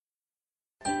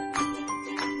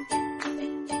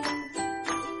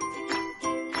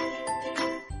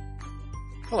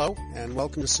Hello, and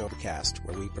welcome to Sobercast,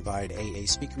 where we provide AA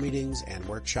speaker meetings and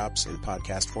workshops in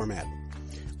podcast format.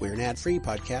 We're an ad-free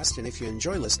podcast, and if you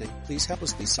enjoy listening, please help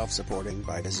us be self-supporting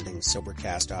by visiting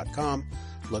Sobercast.com,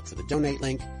 look for the donate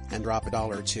link, and drop $1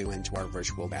 or $2 into our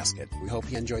virtual basket. We hope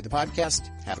you enjoy the podcast.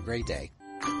 Have a great day.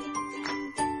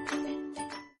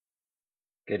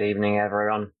 Good evening,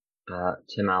 everyone.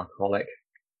 Tim Alcoholic,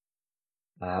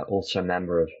 also a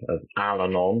member of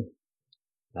Al-Anon.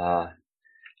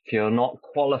 If you're not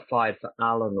qualified for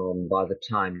Al-Anon by the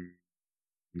time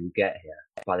you get here,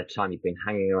 by the time you've been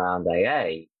hanging around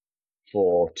AA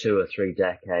for 2 or 3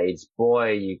 decades,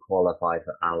 boy, you qualify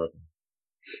for Al-Anon.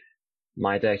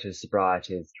 My date of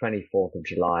sobriety is 24th of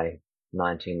July,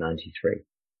 1993.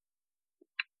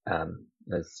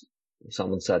 As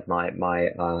someone said, my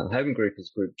home group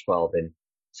is Group 12 in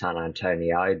San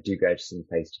Antonio. I do go to some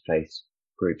face-to-face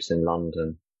groups in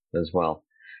London as well.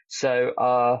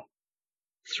 So,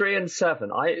 3 and 7.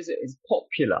 It's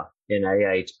popular in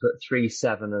AA to put 3,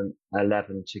 7, and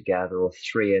 11 together, or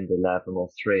 3 and 11, or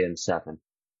 3 and 7.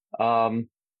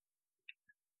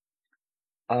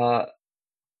 But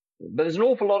there's an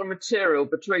awful lot of material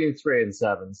between 3 and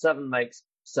 7. 7 makes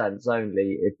sense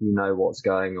only if you know what's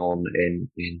going on in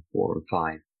 4 and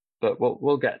 5. But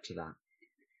we'll get to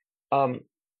that.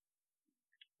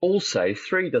 Also,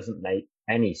 3 doesn't make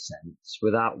any sense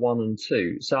without 1 and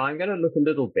 2. So I'm going to look a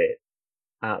little bit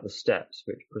at the steps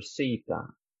which precede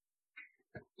that.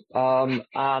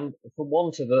 And for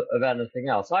want of anything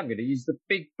else, I'm going to use the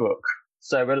big book.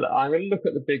 So I'm going to look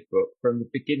at the big book from the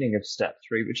beginning of step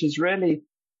 3, which is really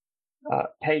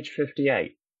page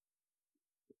 58.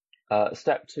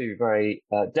 Step 2 very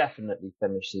definitely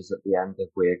finishes at the end of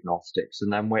We Agnostics,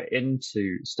 and then we're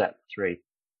into step 3.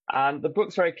 And the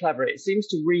book's very clever. It seems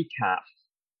to recap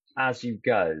as you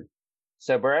go.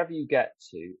 So wherever you get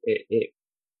to, it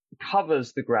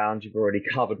covers the ground you've already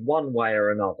covered one way or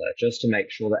another, just to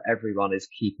make sure that everyone is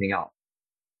keeping up.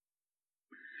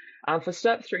 And for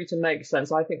step 3 to make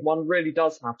sense, I think one really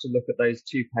does have to look at those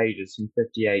 2 pages from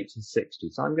 58 to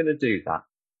 60. So I'm going to do that.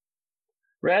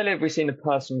 Rarely have we seen a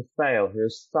person fail who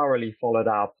has thoroughly followed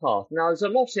our path. Now, there's a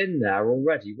lot in there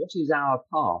already. What is our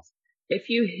path? If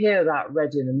you hear that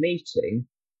read in a meeting,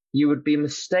 you would be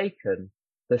mistaken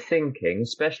for thinking,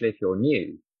 especially if you're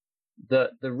new,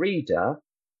 that the reader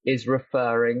is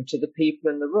referring to the people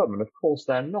in the room. And of course,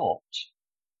 they're not.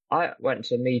 I went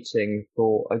to a meeting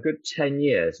for a good 10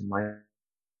 years, in my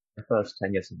first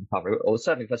 10 years of recovery, or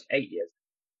certainly the first 8 years,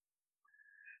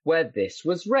 where this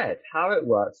was read. How it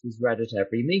works was read at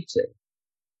every meeting.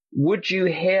 Would you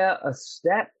hear a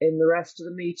step in the rest of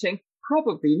the meeting?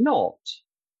 Probably not.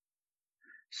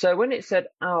 So when it said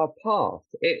our path,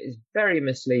 it is very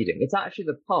misleading. It's actually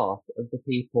the path of the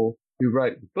people who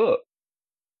wrote the book.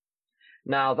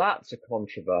 Now, that's a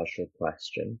controversial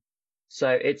question. So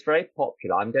it's very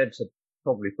popular. I'm going to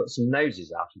probably put some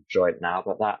noses out of joint now,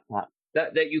 but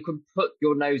that you can put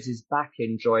your noses back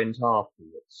in joint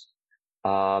afterwards.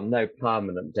 No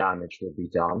permanent damage will be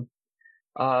done.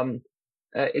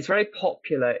 It's very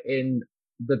popular in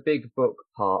the big book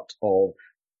part of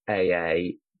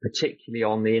AA, particularly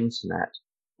on the internet,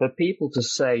 for people to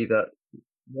say that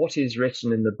what is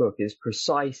written in the book is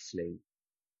precisely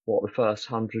what the first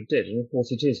 100 did. And of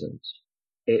course it isn't.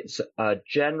 It's a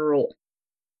general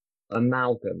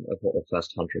amalgam of what the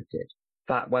first 100 did. In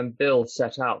fact, when Bill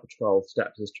set out the 12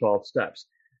 steps as 12 steps,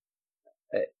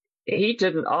 he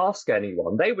didn't ask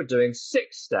anyone. They were doing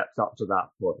 6 steps up to that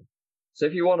point. So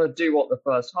if you want to do what the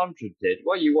first 100 did,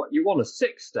 well, you want a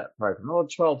 6-step program, not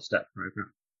a 12-step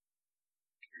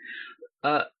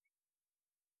program.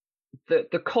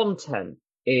 The content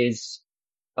is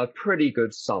a pretty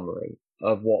good summary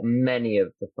of what many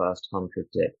of the first 100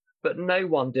 did, but no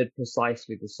one did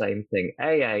precisely the same thing.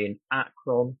 AA in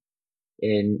Akron,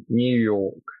 in New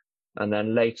York, and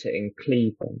then later in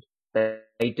Cleveland,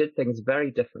 they did things very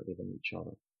differently than each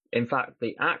other. In fact,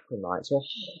 the Akronites were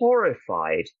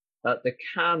horrified at the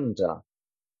candor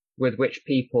with which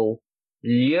people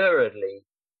luridly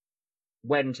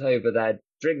went over their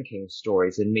drinking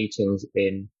stories in meetings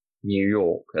in New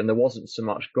York, and there wasn't so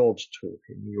much God talk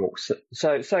in New York.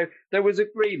 So there was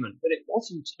agreement, but it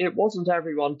wasn't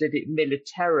everyone did it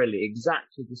militarily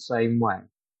exactly the same way.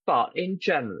 But in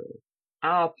general,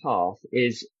 our path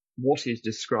is what is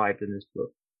described in this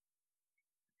book.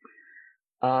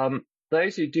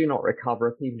 Those who do not recover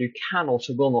are people who cannot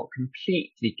or will not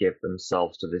completely give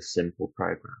themselves to this simple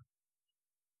program.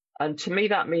 And to me,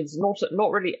 that means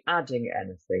not really adding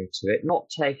anything to it,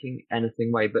 not taking anything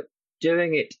away, but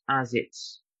doing it as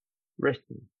it's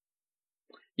written.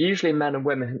 Usually men and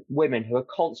women who are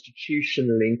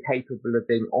constitutionally incapable of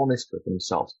being honest with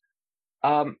themselves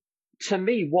To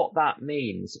me, what that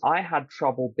means, I had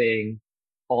trouble being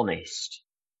honest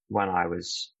when I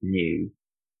was new,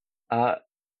 but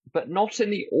not in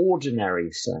the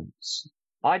ordinary sense.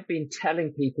 I'd been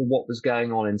telling people what was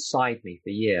going on inside me for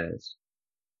years.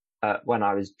 When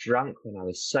I was drunk, when I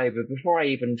was sober, before I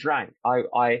even drank,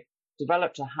 I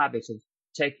developed a habit of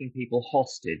taking people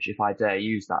hostage, if I dare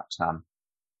use that term.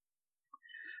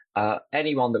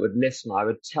 Anyone that would listen, I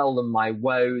would tell them my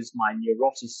woes, my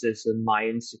neuroticism, my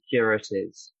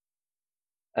insecurities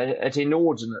at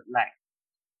inordinate length.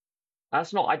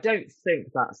 I don't think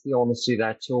that's the honesty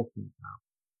they're talking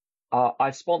about.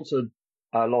 I've sponsored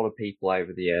a lot of people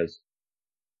over the years,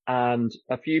 and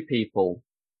a few people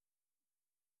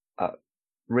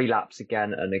relapse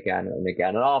again and again and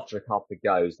again. And after a couple of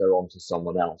goes, they're on to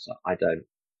someone else. I don't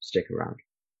stick around.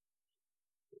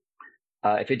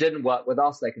 If it didn't work with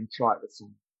us, they can try it with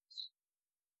someone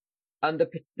else.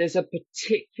 And there's a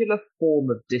particular form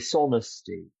of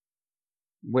dishonesty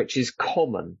which is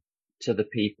common to the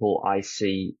people I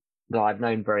see that I've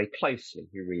known very closely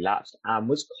who relapsed, and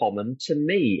was common to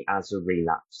me as a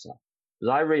relapser.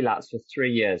 Because I relapsed for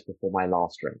 3 years before my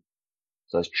last drink.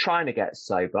 So I was trying to get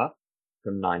sober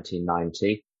from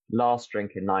 1990, last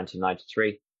drink in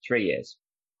 1993, 3 years.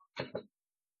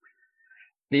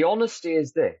 The honesty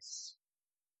is this.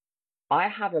 I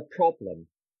have a problem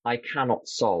I cannot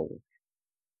solve.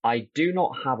 I do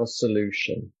not have a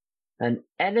solution. And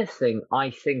anything I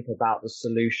think about the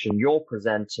solution you're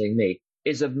presenting me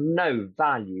is of no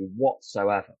value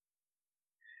whatsoever.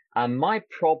 And my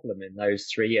problem in those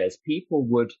 3 years, people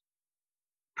would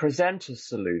present a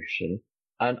solution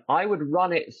and I would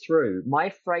run it through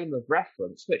my frame of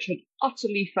reference, which had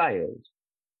utterly failed.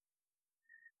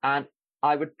 And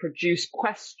I would produce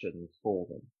questions for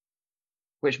them,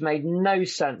 which made no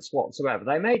sense whatsoever.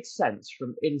 They made sense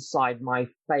from inside my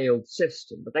failed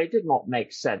system, but they did not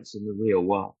make sense in the real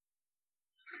world.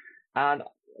 And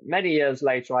many years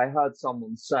later, I heard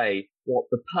someone say what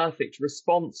the perfect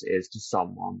response is to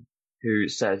someone who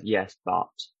says, yes,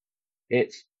 but.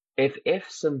 It's, if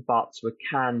ifs and buts were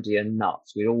candy and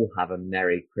nuts, we'd all have a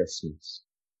Merry Christmas.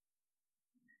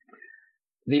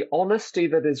 The honesty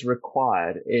that is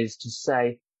required is to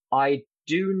say, I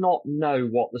do not know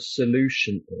what the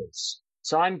solution is,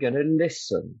 so I'm going to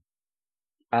listen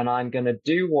and I'm going to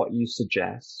do what you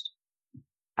suggest.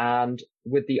 And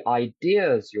with the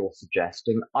ideas you're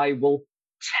suggesting, I will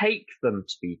take them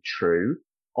to be true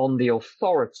on the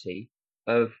authority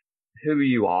of who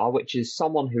you are, which is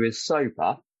someone who is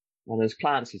sober, and as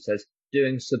Clancy says,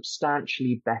 doing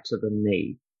substantially better than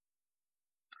me.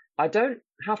 I don't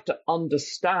have to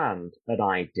understand an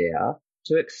idea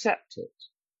to accept it.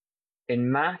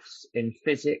 In maths, in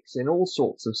physics, in all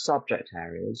sorts of subject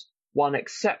areas, one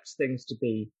accepts things to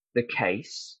be the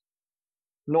case,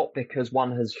 not because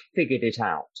one has figured it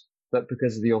out, but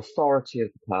because of the authority of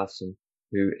the person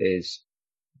who is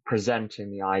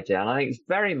presenting the idea. And I think it's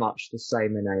very much the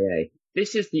same in AA.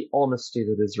 This is the honesty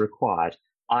that is required.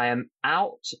 I am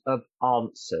out of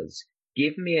answers.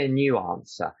 Give me a new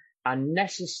answer. And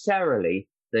necessarily,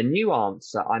 the new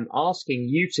answer I'm asking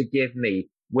you to give me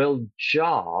will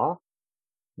jar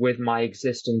with my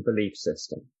existing belief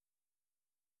system.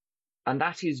 And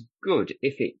that is good.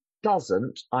 If it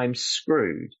doesn't, I'm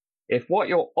screwed. If what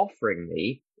you're offering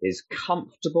me is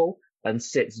comfortable and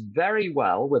sits very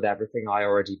well with everything I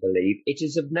already believe, it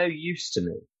is of no use to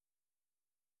me.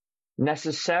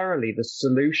 Necessarily, the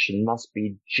solution must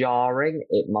be jarring,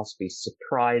 it must be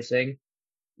surprising,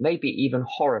 maybe even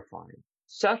horrifying,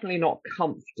 certainly not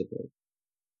comfortable,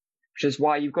 which is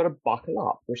why you've got to buckle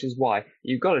up, which is why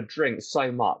you've got to drink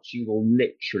so much you will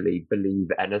literally believe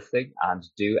anything and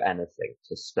do anything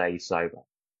to stay sober.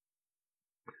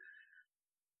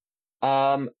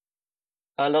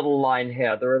 A little line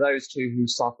here. There are those too who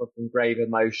suffer from grave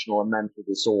emotional and mental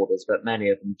disorders, but many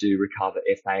of them do recover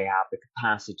if they have the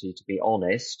capacity to be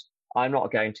honest. I'm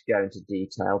not going to go into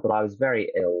detail, but I was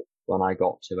very ill when I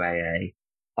got to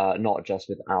AA, not just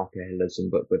with alcoholism,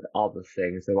 but with other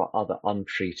things. There were other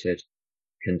untreated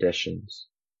conditions.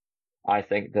 I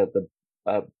think that the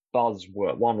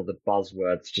buzzword, one of the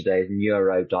buzzwords today is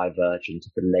neurodivergent.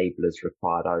 If the label is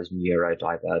required, I was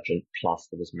neurodivergent, plus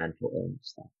there was mental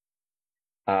illness there.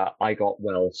 I got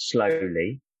well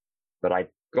slowly, but I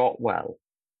got well.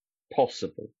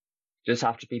 Possible. Just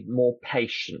have to be more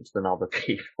patient than other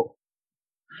people.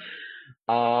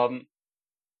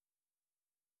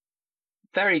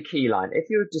 Very key line. If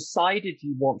you've decided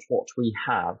you want what we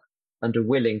have and are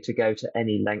willing to go to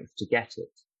any length to get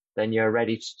it, then you're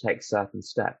ready to take certain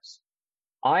steps.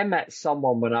 I met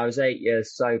someone when I was 8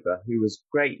 years sober who was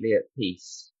greatly at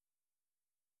peace.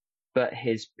 but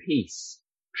his peace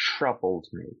troubled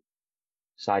me.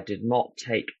 So I did not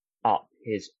take up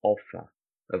his offer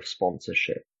of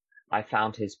sponsorship. I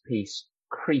found his piece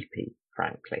creepy,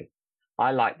 frankly.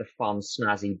 I like the fun,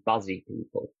 snazzy, buzzy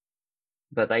people,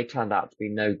 but they turned out to be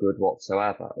no good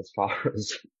whatsoever as far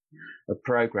as the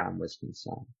program was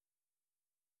concerned.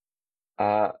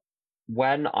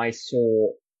 When I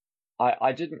saw,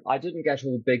 I didn't get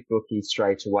all big bookie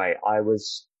straight away. I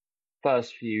was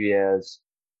first few years,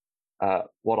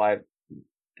 what I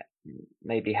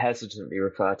maybe hesitantly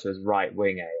refer to as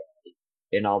right-wing AA.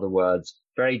 In other words,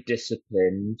 very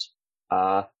disciplined,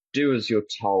 do as you're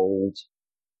told,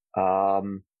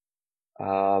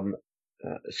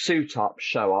 suit up,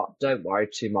 show up, don't worry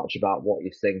too much about what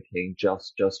you're thinking,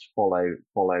 just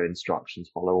follow instructions,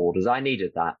 follow orders. I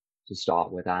needed that to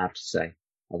start with, I have to say.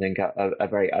 I think a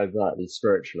very overtly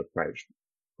spiritual approach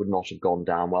would not have gone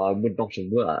down well and would not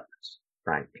have worked,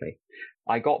 frankly.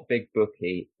 I got big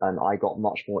bookie and I got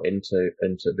much more into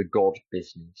the God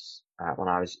business when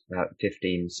I was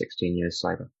 15, 16 years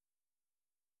sober.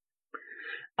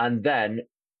 And then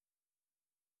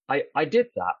I did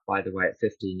that, by the way, at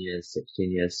 15 years,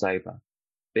 16 years sober,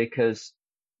 because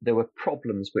there were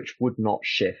problems which would not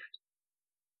shift.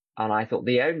 And I thought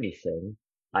the only thing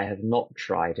I have not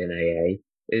tried in AA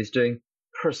is doing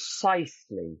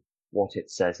precisely what it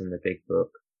says in the big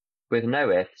book, with no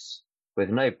ifs, with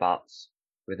no buts,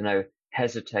 with no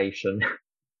hesitation,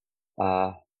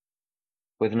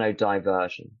 with no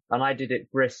diversion. And I did it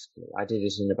briskly. I did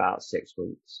it in about 6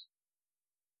 weeks.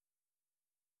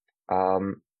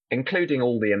 Including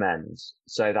all the amends.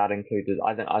 So that included,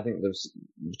 I think there was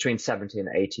between 70 and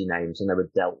 80 names, and they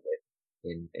were dealt with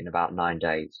in about 9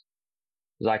 days.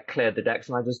 Because I cleared the decks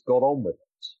and I just got on with it.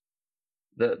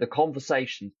 The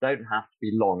conversations don't have to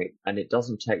be long, and it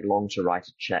doesn't take long to write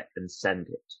a check and send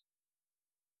it.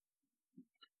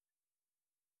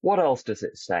 What else does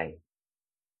it say?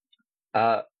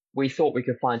 We thought we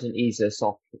could find an easier,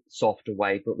 softer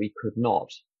way, but we could not.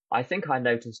 I think I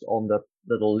noticed on the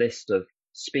little list of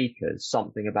speakers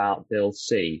something about Bill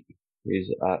C, who's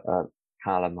a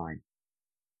pal of mine.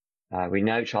 We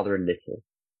know each other a little.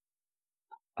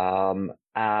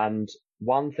 And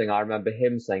one thing I remember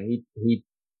him saying, he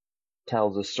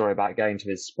tells a story about going to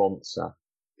his sponsor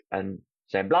and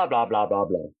saying blah, blah, blah, blah,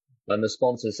 blah. And the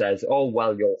sponsor says, oh,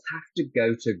 well, you'll have to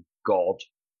go to God.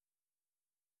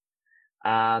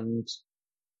 And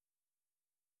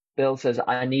Bill says,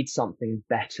 I need something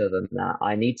better than that.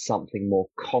 I need something more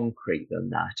concrete than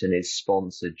that. And his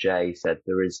sponsor, Jay, said,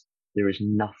 there is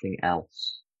nothing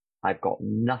else. I've got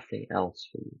nothing else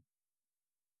for you.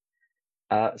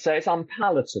 So it's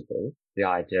unpalatable, the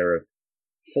idea of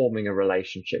forming a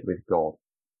relationship with God.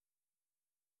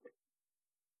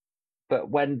 But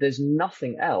when there's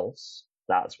nothing else,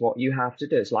 that's what you have to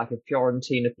do. It's like a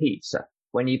Fiorentina pizza.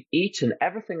 When you've eaten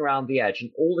everything around the edge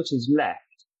and all that is left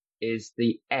is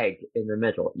the egg in the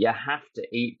middle. You have to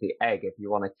eat the egg if you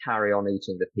want to carry on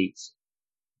eating the pizza.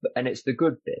 And it's the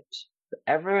good bit. But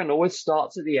everyone always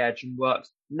starts at the edge and works.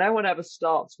 No one ever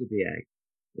starts with the egg.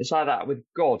 It's like that with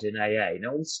God in AA.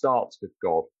 No one starts with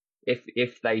God.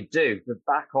 If they do, then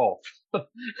back off.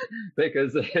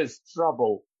 Because there's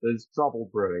trouble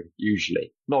brewing,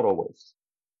 usually. Not always.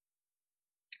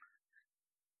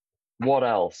 What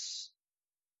else?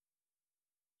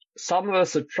 Some of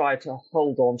us have tried to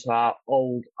hold on to our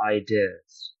old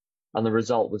ideas, and the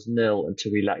result was nil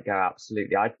until we let go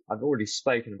absolutely. I've already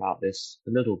spoken about this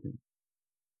a little bit.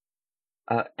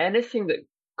 Anything that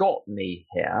got me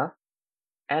here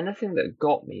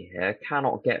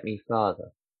cannot get me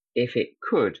further. If it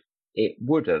could, it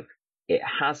would have. It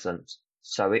hasn't,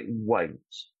 so it won't.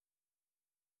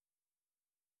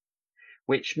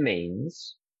 Which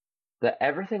means that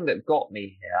everything that got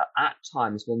me here at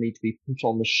times will need to be put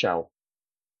on the shelf.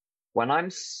 When I'm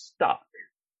stuck,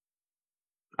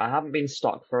 I haven't been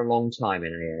stuck for a long time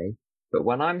in AA, but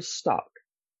when I'm stuck,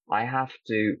 I have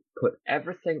to put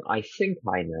everything I think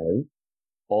I know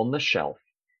on the shelf.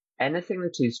 Anything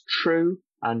that is true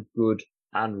and good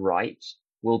and right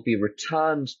will be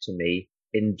returned to me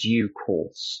in due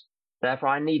course. Therefore,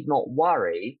 I need not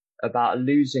worry about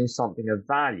losing something of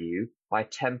value by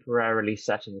temporarily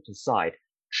setting it aside.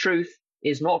 Truth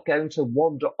is not going to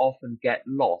wander off and get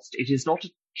lost. It is not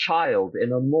a child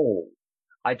in a mall.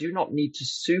 I do not need to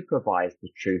supervise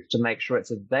the truth to make sure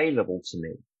it's available to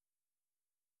me.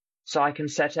 So I can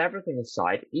set everything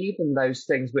aside, even those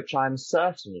things which I am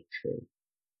certain are true.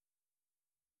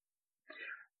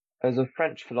 There's a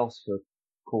French philosopher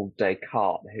called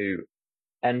Descartes who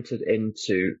entered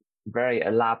into very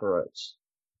elaborate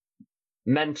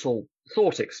mental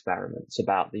thought experiments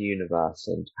about the universe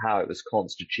and how it was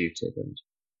constituted and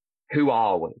who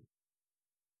are we.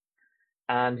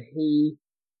 And he,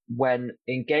 when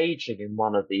engaging in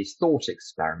one of these thought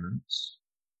experiments,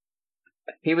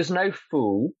 he was no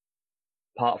fool,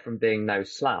 apart from being no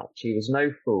slouch. He was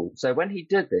no fool. So when he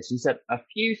did this, he said, a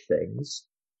few things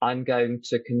I'm going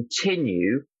to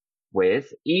continue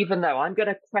with, even though I'm going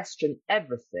to question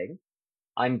everything.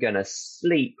 I'm going to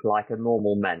sleep like a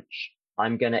normal mensch.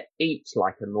 I'm going to eat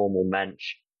like a normal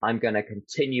mensch. I'm going to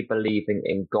continue believing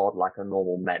in God like a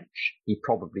normal mensch. He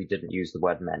probably didn't use the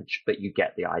word mensch, but you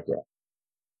get the idea.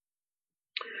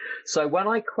 So when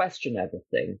I question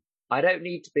everything, I don't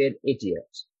need to be an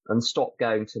idiot and stop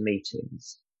going to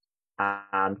meetings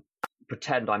and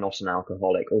pretend I'm not an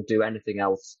alcoholic or do anything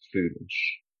else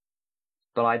foolish.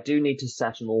 But I do need to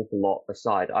set an awful lot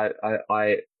aside.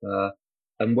 I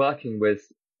am working with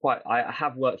I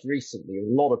have worked recently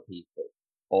with a lot of people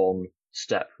on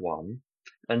step one,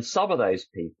 and some of those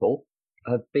people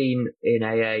have been in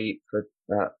AA for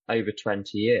over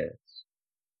 20 years.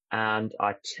 And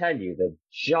I tell you, the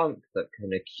junk that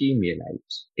can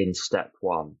accumulate in step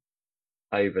one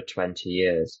over 20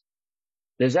 years.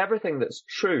 There's everything that's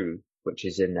true, which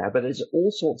is in there, but there's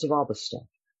all sorts of other stuff.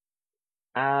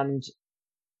 And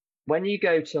when you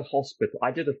go to hospital,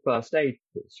 I did a first aid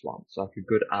course once, like a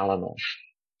good Al-Anon.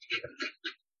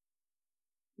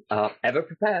 Ever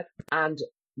prepared. And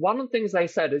one of the things they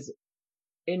said is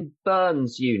in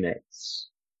burns units,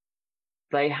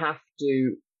 they have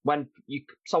to, when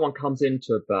someone comes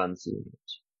into a burns unit,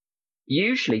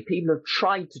 usually people have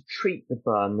tried to treat the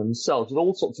burn themselves with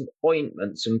all sorts of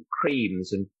ointments and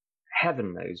creams and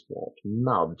heaven knows what,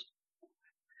 mud.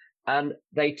 And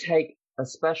they take a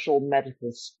special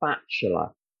medical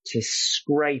spatula to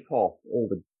scrape off all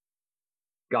the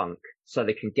gunk so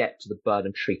they can get to the burn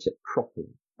and treat it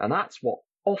properly. And that's what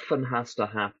often has to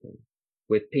happen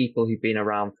with people who've been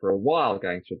around for a while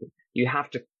going through it. You have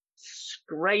to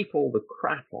scrape all the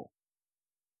crap off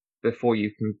before you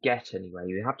can get anywhere.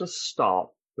 You have to start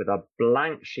with a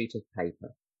blank sheet of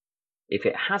paper. If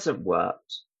it hasn't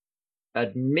worked,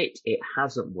 admit it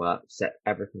hasn't worked, set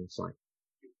everything aside.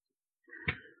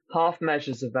 Half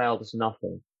measures availed us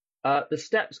nothing. The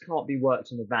steps can't be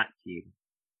worked in a vacuum,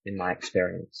 in my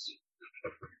experience.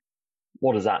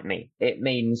 What does that mean? It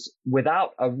means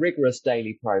without a rigorous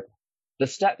daily program, the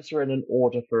steps are in an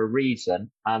order for a reason,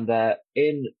 and they're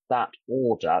in that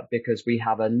order because we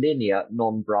have a linear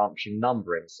non-branching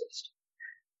numbering system.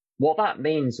 What that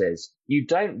means is you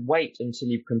don't wait until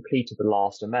you've completed the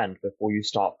last amend before you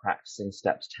start practicing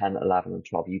steps 10, 11, and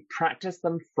 12. You practice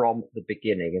them from the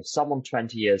beginning. If someone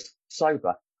 20 years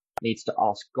sober needs to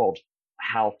ask God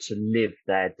how to live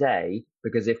their day,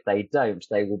 because if they don't,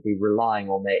 they will be relying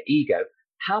on their ego.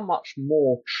 How much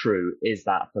more true is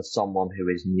that for someone who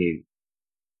is new?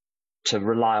 To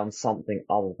rely on something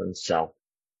other than self.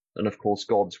 And of course,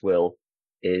 God's will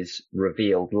is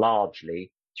revealed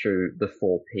largely through the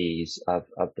 4 Ps of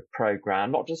the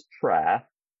program, not just prayer,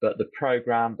 but the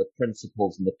program, the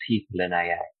principles, and the people in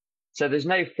AA. So there's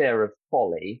no fear of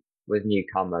folly with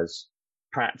newcomers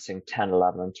practicing 10,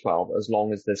 11, and 12, as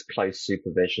long as there's close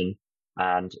supervision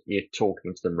and you're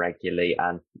talking to them regularly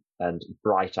and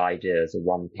bright ideas are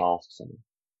run past them.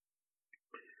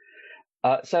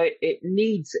 So it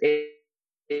needs a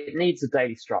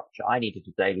daily structure. I needed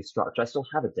a daily structure. I still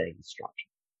have a daily structure.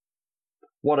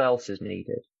 What else is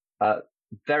needed?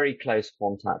 Very close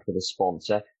contact with a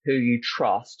sponsor who you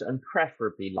trust and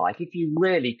preferably like. If you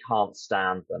really can't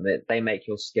stand them, they make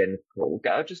your skin crawl,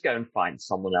 just go and find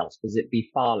someone else because it'd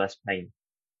be far less painful.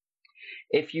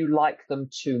 If you like them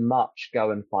too much,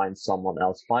 go and find someone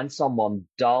else. Find someone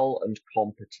dull and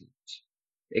competent.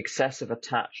 Excessive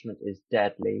attachment is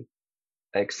deadly.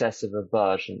 Excessive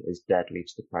aversion is deadly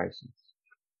to the process.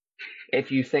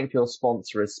 If you think your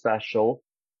sponsor is special,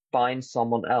 find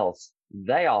someone else.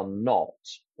 They are not,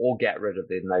 or get rid of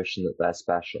the notion that they're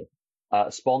special.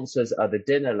 Sponsors are the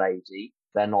dinner lady.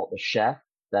 They're not the chef.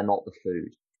 They're not the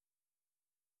food.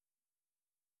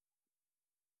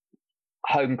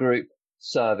 Home group,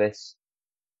 service.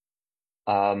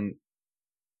 I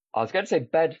was going to say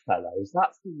bedfellows.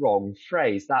 That's the wrong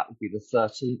phrase. That would be the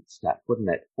 13th step, wouldn't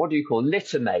it? What do you call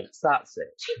littermates? That's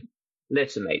it.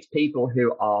 Littermates, people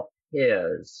who are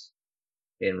peers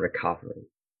in recovery.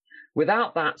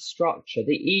 Without that structure,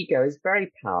 the ego is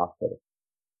very powerful.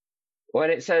 When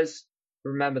it says,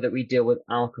 remember that we deal with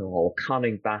alcohol,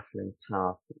 cunning, baffling,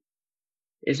 powerful,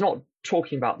 it's not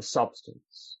talking about the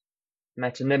substance,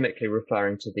 metonymically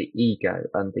referring to the ego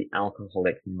and the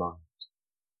alcoholic mind.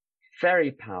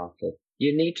 Very powerful.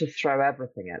 You need to throw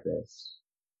everything at this.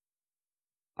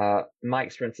 In my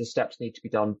experience, the steps need to be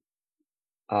done,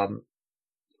 I'm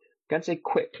going to say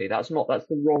quickly. That's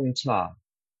the wrong term.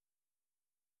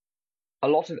 A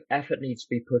lot of effort needs to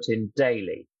be put in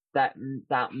daily. That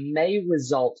may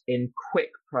result in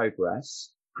quick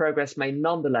progress. Progress may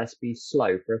nonetheless be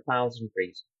slow for 1,000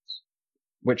 reasons,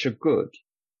 which are good.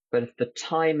 But if the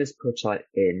time is put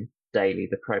in daily,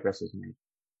 the progress is made.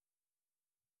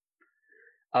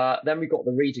 Then we've got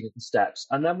the reading of the steps,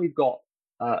 and then we've got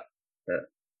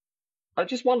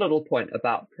just one little point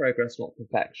about progress, not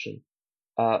perfection.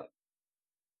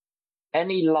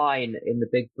 Any line in the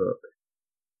big book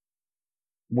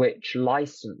which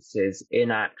licenses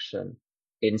inaction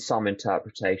in some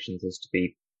interpretations is to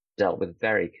be dealt with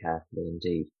very carefully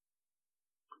indeed.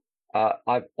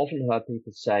 I've often heard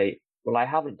people say, well, I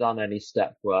haven't done any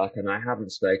step work and I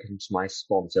haven't spoken to my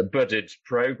sponsor, but it's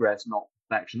progress, not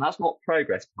perfection. That's not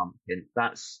progress, pumpkin.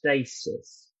 That's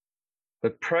stasis. For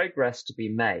progress to be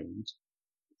made,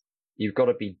 you've got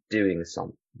to be doing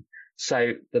something.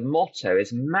 So the motto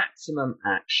is maximum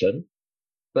action,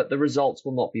 but the results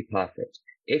will not be perfect.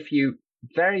 If you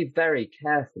very, very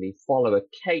carefully follow a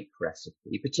cake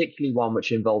recipe, particularly one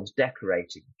which involves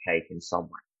decorating a cake in some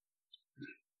way,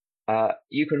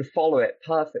 you can follow it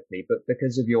perfectly, but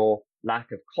because of your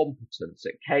lack of competence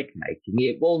at cake making,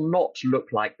 it will not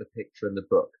look like the picture in the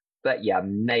book. But you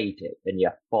made it and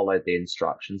you followed the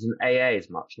instructions, and AA is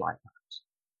much like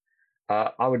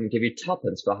that. I wouldn't give you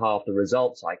tuppence for half the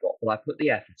results I got, but I put the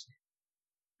effort in.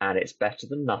 And it's better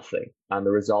than nothing. And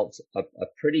the results are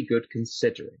pretty good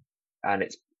considering. And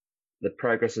the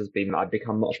progress I've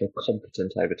become much more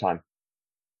competent over time.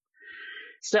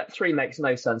 Step 3 makes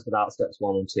no sense without steps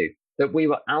 1 and 2. That we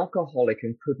were alcoholic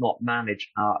and could not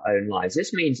manage our own lives.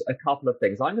 This means a couple of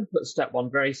things. I'm going to put step 1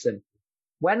 very simply.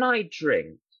 When I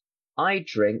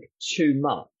drink too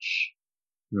much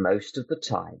most of the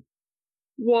time.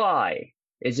 Why?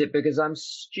 Is it because I'm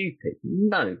stupid?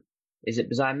 No. Is it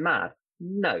because I'm mad?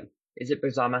 No. Is it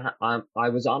because I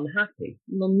was unhappy?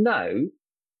 Well, no,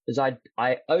 because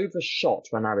I overshot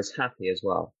when I was happy as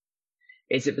well.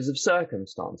 Is it because of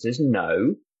circumstances?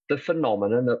 No. The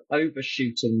phenomenon of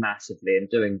overshooting massively and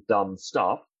doing dumb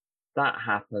stuff, that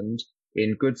happened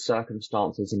in good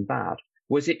circumstances and bad.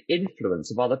 Was it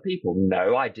influence of other people?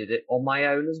 No, I did it on my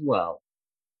own as well.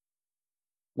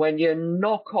 When you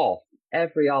knock off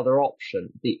every other option,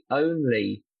 the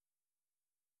only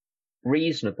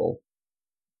reasonable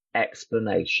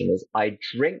explanation is I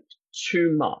drink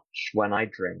too much when I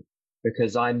drink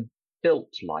because I'm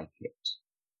built like it.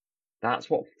 That's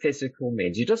what physical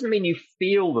means. It doesn't mean you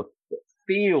feel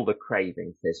the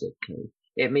craving physically.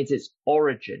 It means its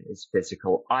origin is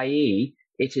physical, i.e.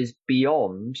 it is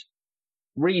beyond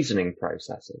reasoning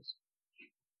processes.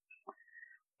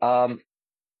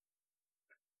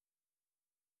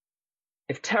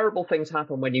 If terrible things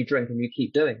happen when you drink and you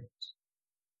keep doing it,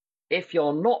 if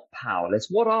you're not powerless,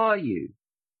 what are you?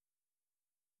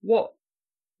 What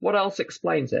else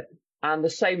explains it? And the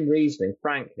same reasoning,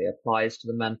 frankly, applies to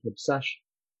the mental obsession.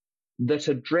 That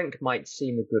a drink might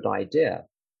seem a good idea,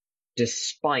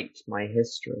 despite my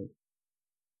history,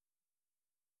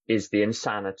 is the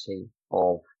insanity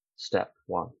of step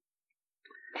 1.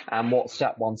 And what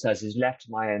step 1 says is left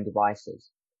to my own devices.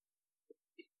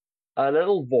 A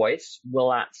little voice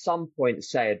will at some point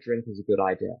say a drink is a good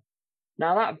idea.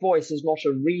 Now that voice is not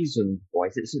a reasoned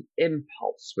voice, it's an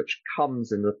impulse which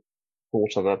comes in the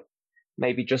thought of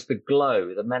maybe just the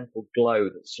glow, the mental glow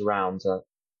that surrounds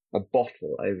a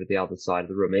bottle over the other side of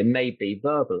the room. It may be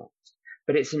verbalized,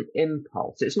 but it's an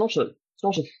impulse. It's not a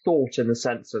thought in the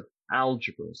sense of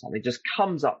algebra or something. It just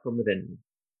comes up from within me.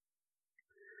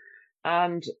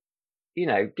 And,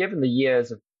 given the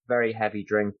years of very heavy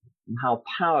drinking and how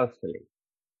powerfully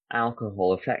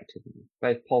alcohol affected me,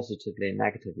 both positively and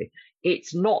negatively,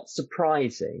 it's not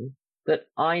surprising that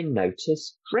I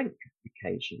notice drink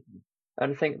occasionally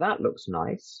and think that looks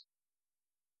nice.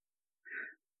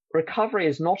 Recovery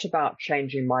is not about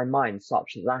changing my mind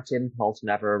such that impulse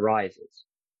never arises.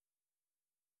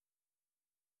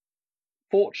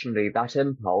 Fortunately, that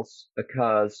impulse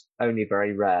occurs only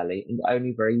very rarely and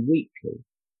only very weakly.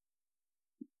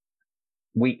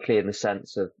 Weakly in the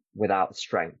sense of without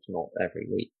strength, not every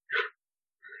week.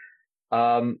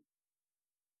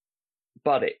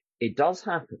 But it does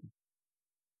happen.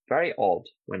 Very odd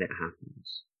when it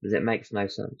happens, because it makes no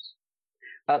sense.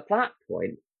 At that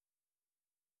point,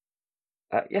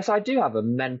 yes, I do have a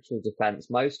mental defense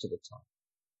most of the time.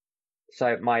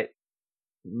 So my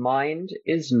mind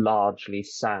is largely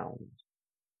sound.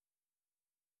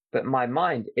 But my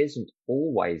mind isn't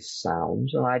always sound,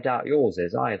 and I doubt yours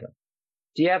is either.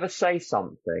 Do you ever say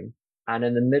something And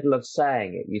in the middle of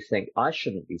saying it, you think, I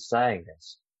shouldn't be saying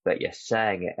this, but you're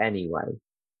saying it anyway.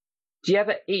 Do you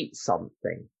ever eat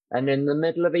something and in the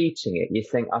middle of eating it, you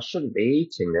think, I shouldn't be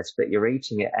eating this, but you're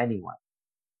eating it anyway?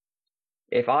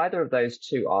 If either of those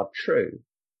two are true,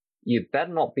 you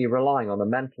better not be relying on a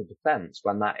mental defense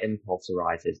when that impulse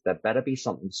arises. There better be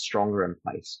something stronger in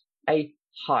place, a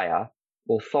higher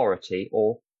authority,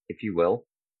 or, if you will,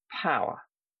 power,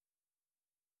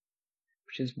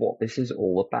 which is what this is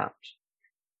all about.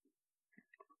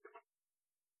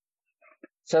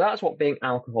 So that's what being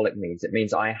alcoholic means. It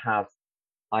means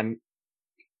I'm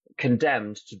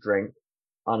condemned to drink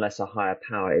unless a higher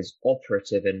power is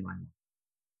operative in my life.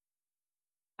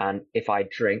 And if I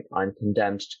drink, I'm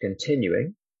condemned to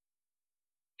continuing.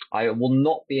 I will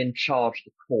not be in charge of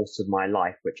the course of my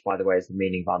life, which, by the way, is the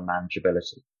meaning of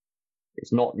unmanageability.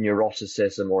 It's not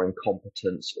neuroticism or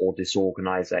incompetence or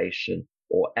disorganization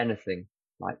or anything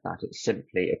like that. It's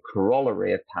simply a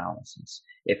corollary of powerlessness.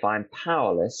 If I'm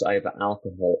powerless over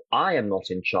alcohol, I am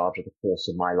not in charge of the course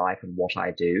of my life and what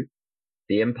I do.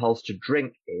 The impulse to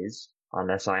drink is,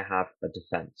 unless I have a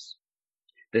defense.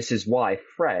 This is why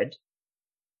Fred,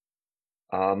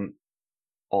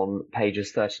 on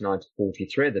pages 39 to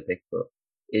 43 of the big book,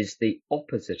 is the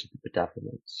opposite of the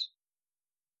bedevilments.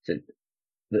 So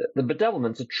the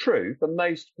bedevilments are true for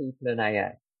most people in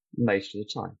AA, most of the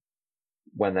time,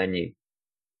 when they're new.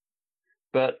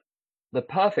 But the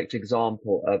perfect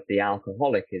example of the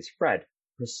alcoholic is Fred,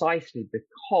 precisely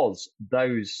because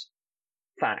those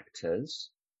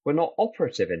factors were not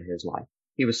operative in his life.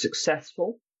 He was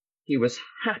successful, he was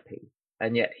happy,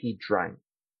 and yet he drank.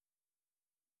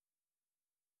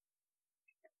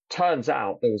 Turns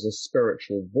out there was a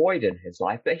spiritual void in his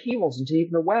life, but he wasn't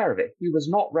even aware of it. He was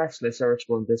not restless,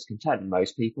 irritable, and discontent.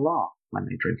 Most people are when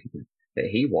they drink again, but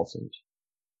he wasn't.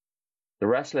 The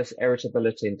restless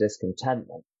irritability and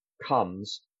discontentment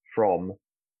comes from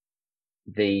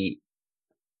the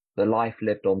life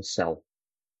lived on self.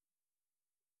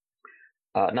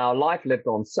 Now, life lived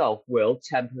on self will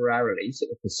temporarily,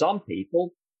 for some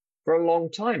people, for a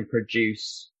long time,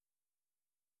 produce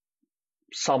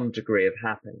some degree of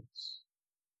happiness.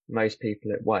 Most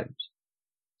people it won't.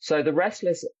 So the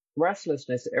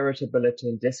restlessness, irritability,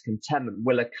 and discontentment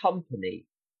will accompany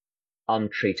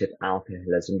untreated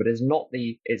alcoholism, but is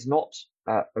not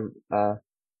a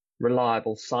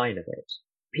reliable sign of it.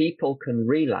 People can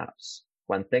relapse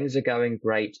when things are going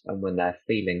great and when they're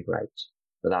feeling great,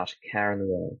 without a care in the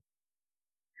world.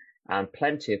 And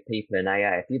plenty of people in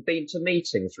AA, if you've been to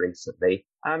meetings recently,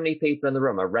 how many people in the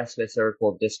room are restless,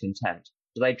 irritable, discontent?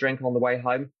 Do they drink on the way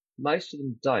home? Most of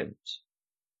them don't,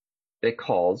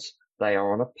 because they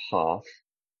are on a path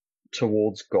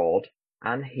towards God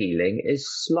and healing is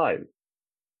slow.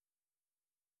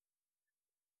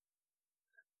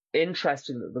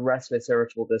 Interesting that the restless,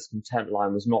 irritable, discontent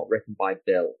line was not written by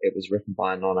Bill. It was written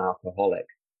by a non-alcoholic,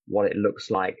 what it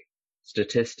looks like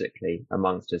statistically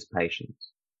amongst his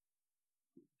patients.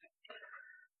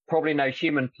 Probably no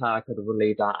human power could have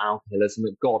relieved our alcoholism,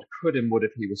 but God could and would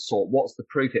if he was sought. What's the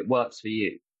proof it works for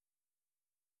you?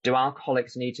 Do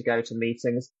alcoholics need to go to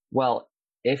meetings? Well,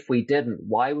 if we didn't,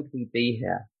 why would we be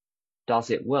here?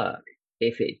 Does it work?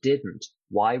 If it didn't,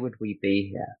 why would we be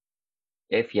here?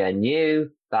 If you're new,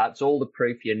 that's all the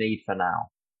proof you need for now.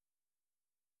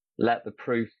 Let the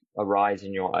proof arise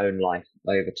in your own life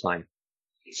over time.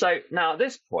 So now at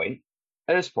this point,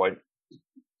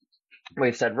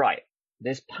 we've said, right,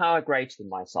 this power greater than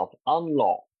myself,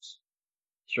 unlocked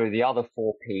through the other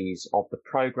 4 Ps of the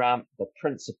program, the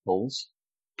principles,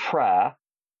 prayer,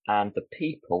 and the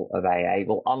people of AA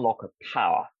will unlock a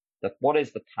power. What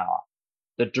is the power?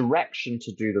 The direction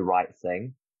to do the right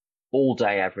thing all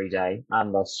day, every day,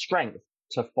 and the strength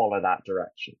to follow that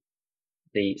direction.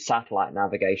 The satellite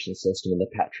navigation system and the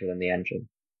petrol in the engine.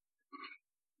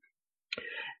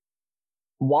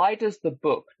 Why does the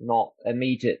book not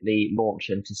immediately launch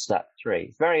into step 3?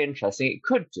 It's very interesting. It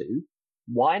could do.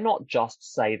 Why not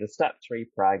just say the step 3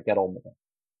 prayer, get on with it?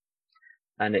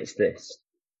 And it's this.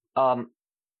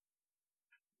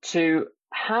 To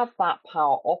have that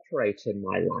power operate in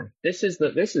my life, this is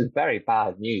very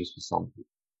bad news for some people.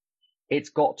 It's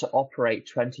got to operate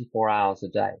 24 hours a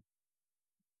day.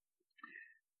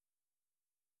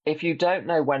 If you don't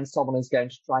know when someone is going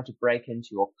to try to break into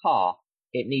your car,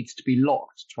 it needs to be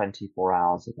locked 24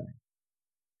 hours a day.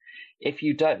 If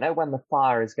you don't know when the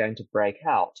fire is going to break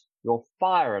out, your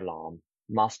fire alarm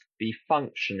must be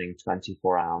functioning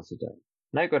 24 hours a day.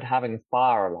 No good having a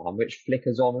fire alarm which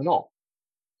flickers on and off.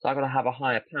 So I've got to have a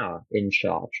higher power in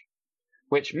charge,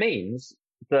 which means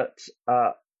that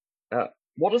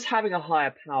what does having a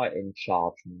higher power in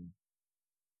charge mean?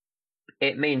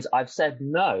 It means I've said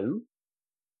no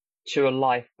to a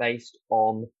life based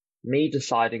on me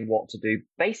deciding what to do,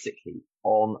 basically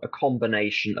on a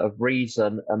combination of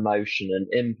reason, emotion, and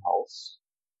impulse,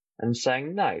 and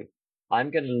saying, no,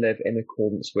 I'm going to live in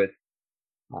accordance with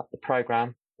the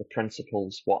program, the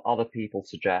principles, what other people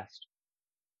suggest,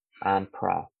 and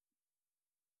prayer.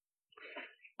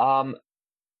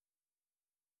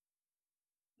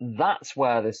 That's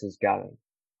where this is going.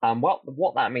 And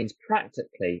what that means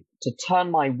practically, to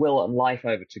turn my will and life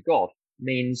over to God,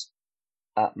 means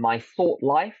my thought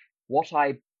life, what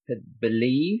I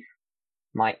believe,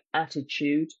 my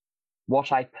attitude,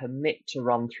 what I permit to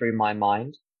run through my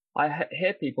mind. I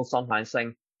hear people sometimes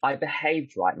saying, I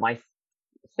behaved right. My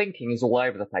thinking is all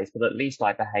over the place, but at least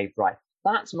I behaved right.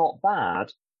 That's not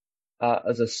bad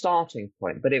as a starting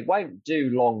point, but it won't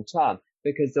do long term,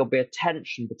 because there'll be a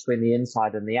tension between the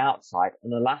inside and the outside,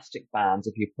 and elastic bands,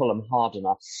 if you pull them hard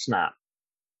enough, snap.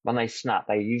 When they snap,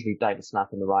 they usually don't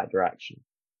snap in the right direction.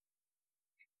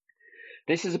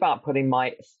 This is about putting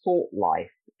my thought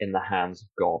life in the hands of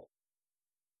God.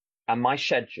 And my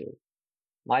schedule,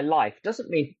 my life, doesn't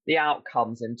mean the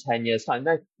outcomes in 10 years' time.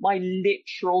 No, my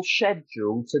literal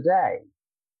schedule today.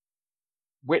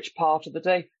 Which part of the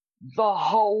day? The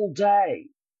whole day.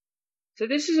 So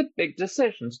this is a big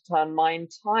decision, to turn my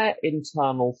entire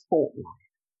internal thought life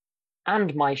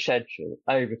and my schedule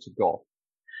over to God.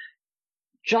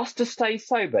 Just to stay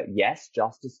sober. Yes,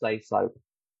 just to stay sober.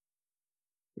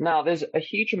 Now, there's a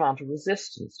huge amount of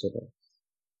resistance to this.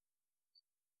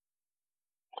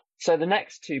 So the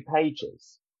next 2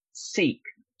 pages seek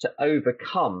to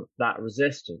overcome that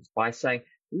resistance by saying,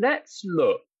 let's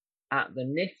look at the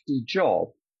nifty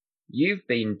job you've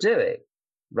been doing,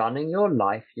 running your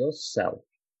life yourself.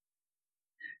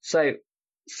 So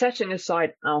setting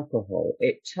aside alcohol,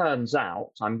 it turns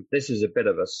out, this is a bit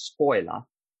of a spoiler,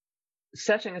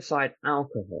 setting aside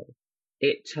alcohol,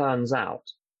 it turns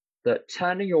out that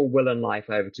turning your will and life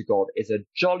over to God is a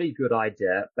jolly good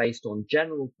idea based on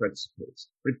general principles,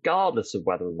 regardless of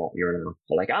whether or not you're an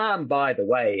alcoholic. And by the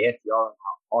way, if you're an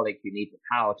alcoholic, you need the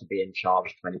power to be in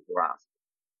charge 24 hours.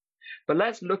 But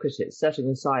let's look at it setting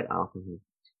aside alcohol.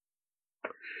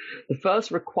 The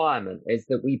first requirement is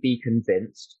that we be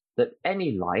convinced that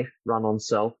any life run on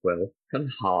self-will can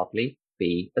hardly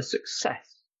be a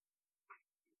success.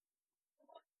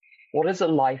 What is a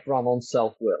life run on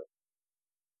self-will?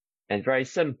 And very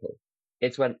simple.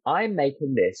 It's when I make a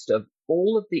list of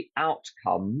all of the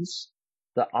outcomes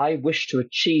that I wish to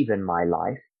achieve in my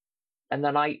life, and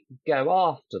then I go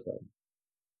after them.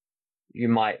 You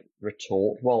might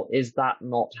retort, well, is that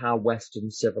not how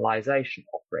Western civilization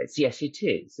operates? Yes, it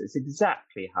is. It's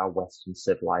exactly how Western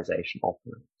civilization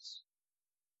operates.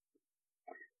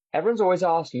 Everyone's always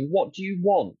asking, what do you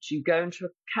want? You go into a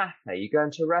cafe, you go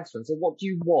into a restaurant, and say, what do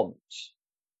you want?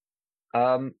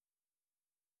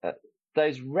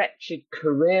 Those wretched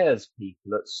careers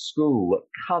people at school that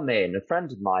come in, a friend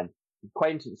of mine,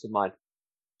 acquaintance of mine,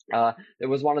 there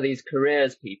was one of these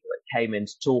careers people that came in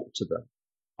to talk to them.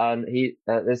 And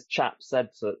this chap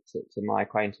said to my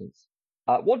acquaintance,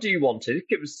 what do you want to?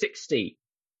 It was 16.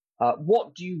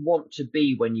 What do you want to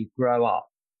be when you grow up?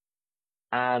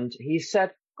 And he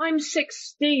said, I'm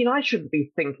 16. I shouldn't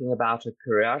be thinking about a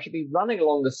career. I should be running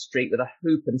along the street with a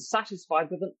hoop and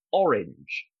satisfied with an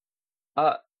orange.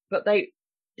 But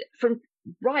from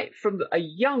a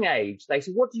young age, they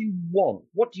say, what do you want?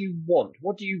 What do you want?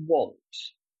 What do you want?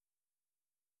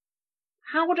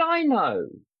 How would I know?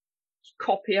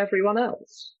 Copy everyone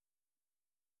else.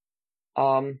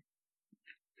 Wanting,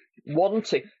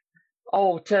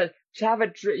 to have a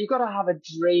dream, you've got to have a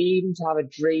dream to have a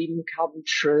dream come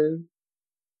true.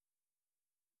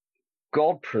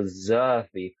 God preserve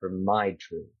me from my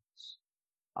dreams.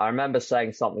 I remember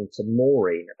saying something to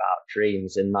Maureen about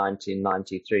dreams in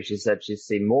 1993. She said she's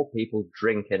seen more people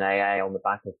drink in AA on the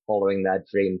back of following their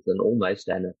dreams than almost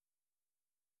any.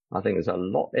 I think there's a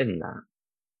lot in that.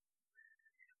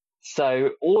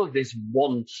 So all of this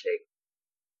wanting,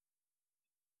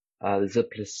 there's a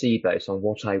placebo, so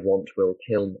what I want will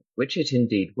kill me, which it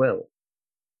indeed will.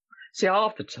 See,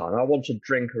 half the time I want a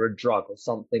drink or a drug or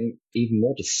something even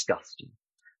more disgusting.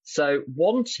 So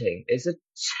wanting is a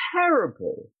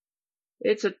terrible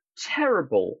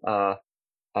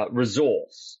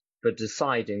resource for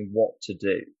deciding what to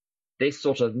do. This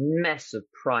sort of mess of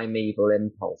primeval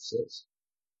impulses.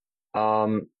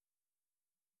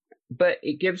 But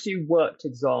it gives you worked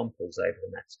examples over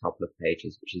the next couple of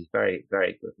pages, which is very,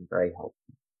 very good and very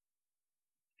helpful.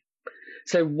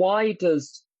 So why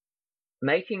does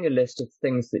making a list of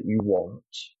things that you want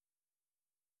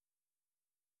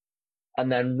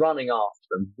and then running after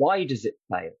them, why does it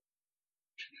fail?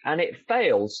 And it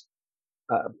fails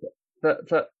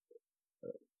for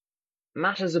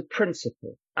matters of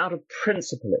principle. Out of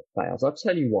principle, it fails. I'll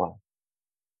tell you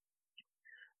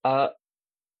why.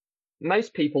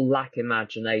 Most people lack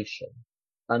imagination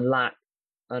and lack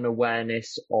an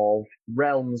awareness of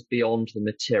realms beyond the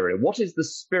material. What is the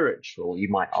spiritual, you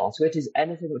might ask? It is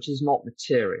anything which is not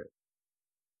material.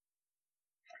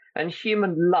 And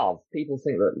human love, people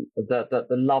think that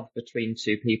the love between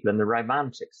two people in the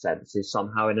romantic sense is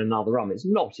somehow in another realm. It's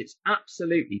not. It's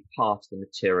absolutely part of the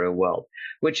material world,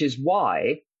 which is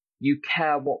why you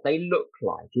care what they look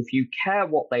like. If you care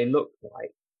what they look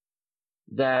like,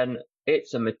 then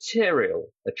it's a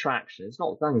material attraction. It's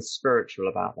not nothing spiritual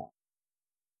about that.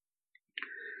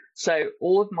 So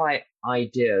all of my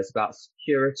ideas about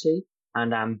security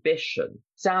and ambition,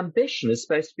 so ambition is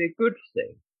supposed to be a good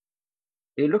thing.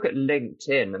 You look at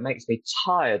LinkedIn, it makes me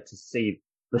tired to see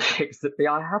the things that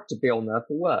I have to be on there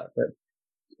for work, but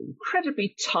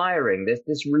incredibly tiring. There's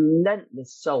this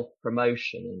relentless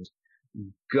self-promotion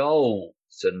and goals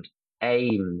and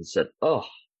aims and,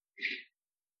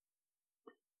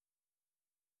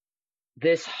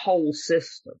 this whole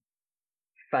system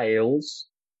fails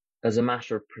as a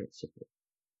matter of principle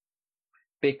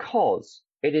because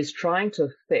it is trying to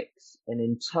fix an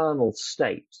internal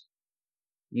state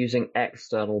using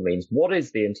external means. What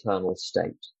is the internal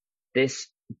state? This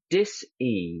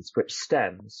dis-ease which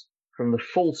stems from the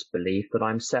false belief that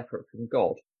I'm separate from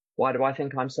God. Why do I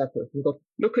think I'm separate from God?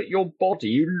 Look at your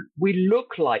body. We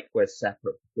look like we're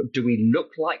separate. Do we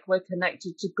look like we're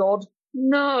connected to God?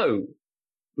 No.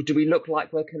 Do we look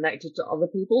like we're connected to other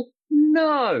people?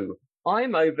 No.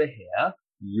 I'm over here.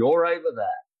 You're over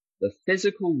there. The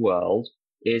physical world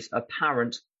is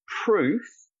apparent proof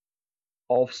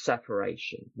of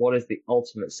separation. What is the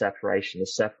ultimate separation? The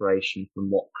separation from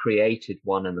what created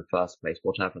one in the first place,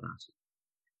 whatever that is.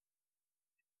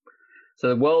 So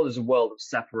the world is a world of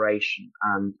separation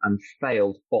and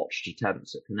failed, botched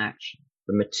attempts at connection,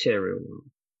 the material world.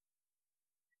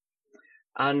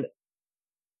 And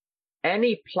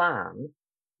any plan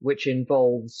which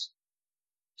involves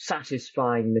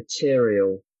satisfying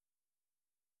material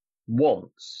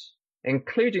wants,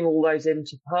 including all those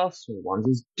interpersonal ones,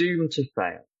 is doomed to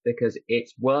fail because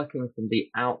it's working from the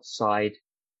outside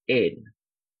in.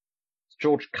 As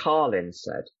George Carlin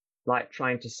said, like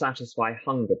trying to satisfy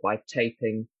hunger by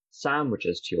taping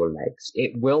sandwiches to your legs.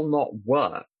 It will not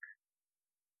work.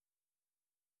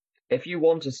 If you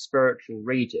want a spiritual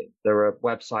reading, there are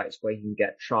websites where you can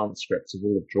get transcripts of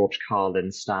all of George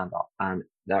Carlin's stand-up, and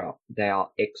they are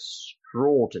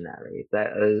extraordinary.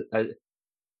 They're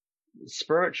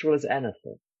spiritual as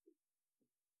anything.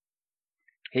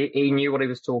 He knew what he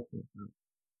was talking about.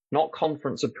 Not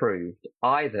conference approved,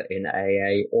 either in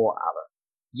AA or other.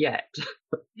 Yet.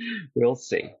 We'll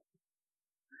see.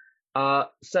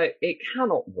 So it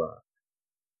cannot work.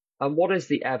 And what is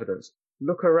the evidence?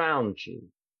 Look around you.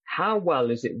 How well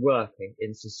is it working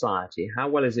in society? How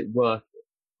well is it working?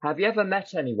 Have you ever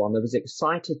met anyone that was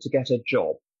excited to get a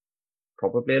job?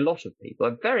 Probably a lot of people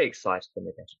are very excited when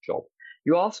they get a job.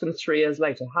 You ask them 3 years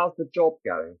later, how's the job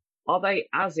going? Are they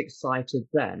as excited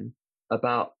then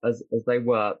about as they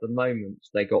were at the moment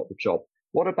they got the job?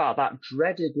 What about that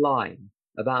dreaded line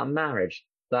about marriage?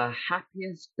 The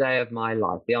happiest day of my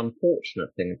life. The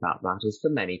unfortunate thing about that is for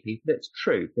many people it's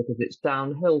true because it's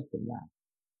downhill from there.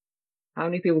 How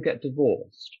many people get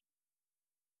divorced?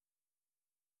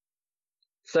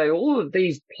 So all of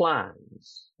these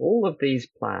plans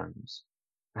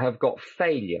have got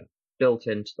failure built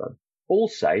into them.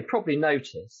 Also, you probably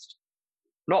noticed,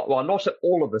 not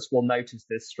all of us will notice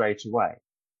this straight away,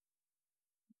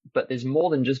 but there's more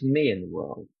than just me in the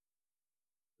world.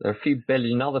 There are a few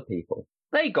billion other people.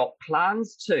 They got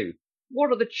plans too.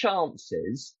 What are the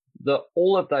chances that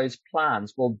all of those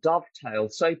plans will dovetail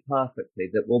so perfectly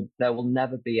that there will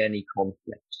never be any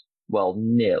conflict? Well,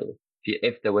 nil.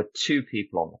 If there were 2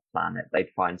 people on the planet,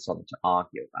 they'd find something to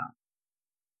argue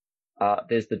about.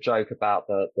 There's the joke about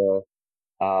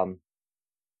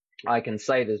I can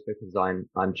say this because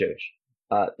I'm Jewish.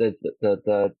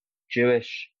 The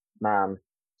Jewish man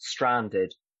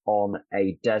stranded on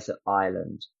a desert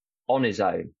island on his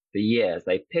own for years.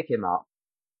 They pick him up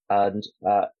and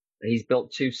he's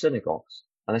built 2 synagogues.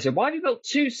 And they said, why have you built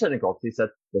 2 synagogues? He said,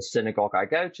 the synagogue I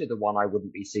go to, the one I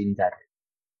wouldn't be seen dead in.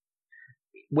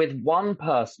 With one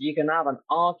person, you can have an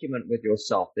argument with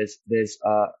yourself. There's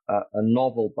a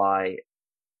novel by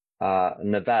a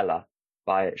novella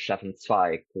by Stefan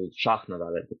Zweig called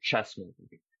Schachnovelle, the chess novel,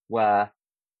 where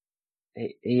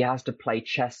he has to play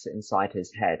chess inside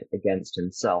his head against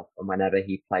himself. And whenever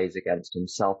he plays against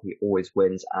himself, he always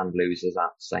wins and loses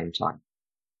at the same time.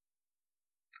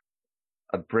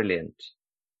 a brilliant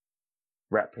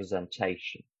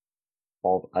representation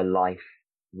of a life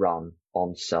run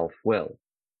on self-will,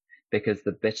 because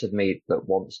the bit of me that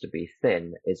wants to be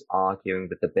thin is arguing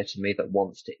with the bit of me that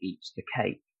wants to eat the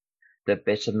cake. The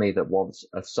bit of me that wants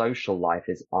a social life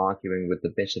is arguing with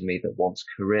the bit of me that wants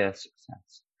career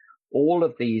success. All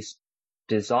of these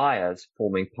desires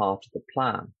forming part of the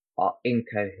plan are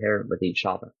incoherent with each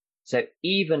other. So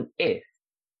even if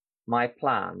my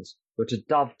plans were to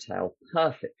dovetail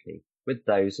perfectly with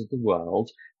those of the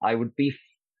world, I would be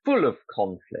full of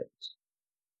conflict.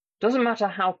 Doesn't matter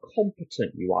how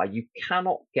competent you are, you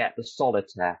cannot get the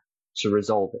solitaire to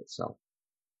resolve itself.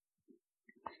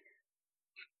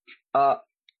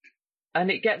 And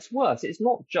it gets worse. It's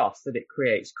not just that it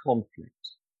creates conflict.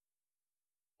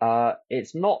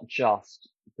 It's not just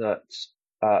that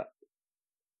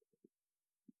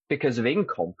because of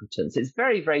incompetence, it's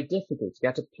very, very difficult to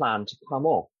get a plan to come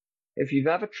off. If you've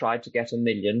ever tried to get £1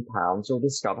 million, you'll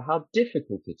discover how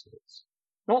difficult it is.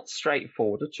 Not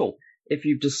straightforward at all. If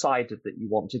you've decided that you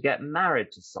want to get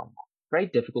married to someone, very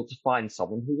difficult to find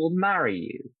someone who will marry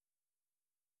you.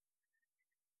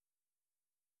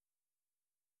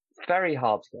 It's very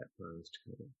hard to get plans to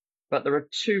come off. But there are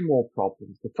two more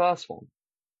problems. The first one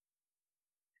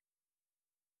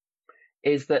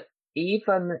is that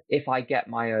even if I get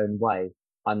my own way,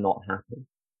 I'm not happy.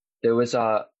 There was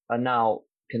a now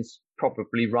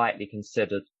probably rightly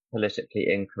considered politically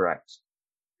incorrect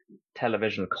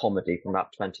television comedy from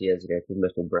about 20 years ago called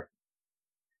Little Britain,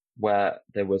 where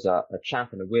there was a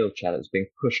chap in a wheelchair that was being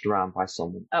pushed around by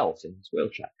someone else in his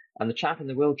wheelchair. And the chap in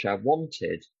the wheelchair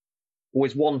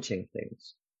was wanting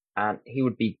things. And he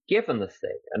would be given the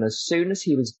thing. And as soon as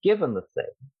he was given the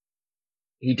thing,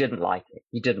 he didn't like it.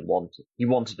 He didn't want it. He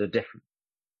wanted a different.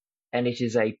 And it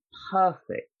is a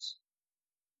perfect,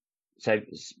 so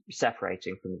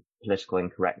separating from political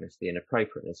incorrectness, the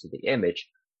inappropriateness of the image,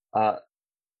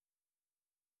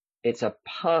 it's a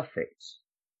perfect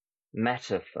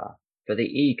metaphor for the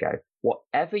ego.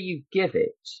 Whatever you give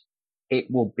it, it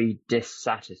will be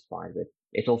dissatisfied with.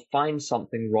 It'll find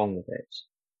something wrong with it.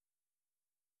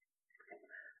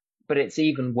 But it's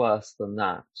even worse than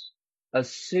that. As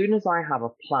soon as I have a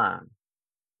plan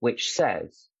which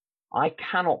says, I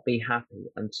cannot be happy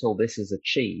until this is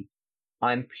achieved,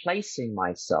 I'm placing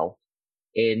myself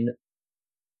in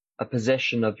a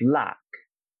position of lack,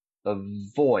 of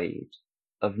void,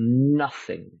 of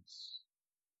nothingness.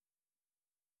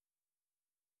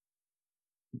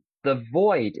 The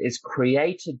void is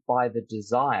created by the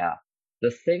desire.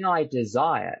 The thing I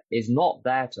desire is not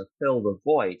there to fill the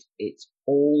void. It's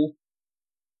all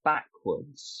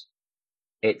backwards.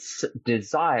 Its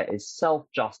desire is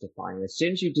self-justifying. As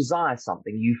soon as you desire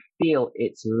something, you feel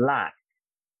its lack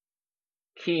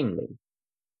keenly.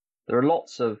 There are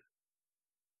lots of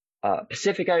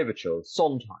Pacific Overtures,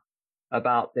 Sondheim,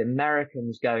 about the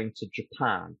Americans going to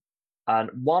Japan.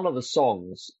 And one of the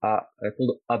songs,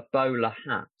 called A Bowler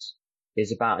Hat,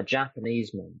 is about a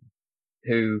Japanese man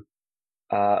who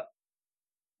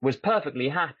was perfectly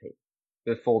happy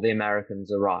before the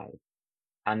Americans arrived.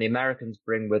 And the Americans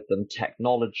bring with them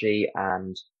technology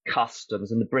and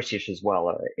customs, and the British as well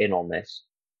are in on this,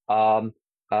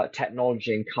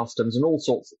 technology and customs and all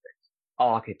sorts of things,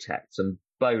 architects and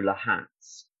bowler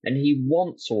hats. And he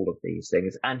wants all of these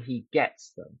things, and he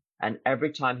gets them. And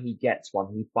every time he gets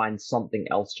one, he finds something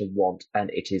else to want, and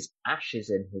it is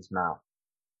ashes in his mouth.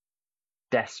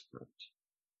 Desperate.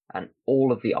 And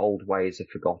all of the old ways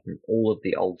are forgotten. All of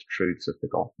the old truths are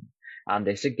forgotten. And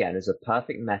this again is a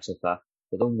perfect metaphor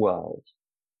for the world.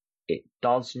 It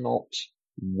does not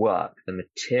work. The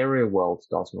material world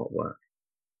does not work.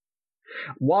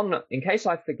 One, in case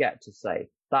I forget to say,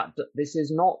 that this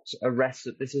is not a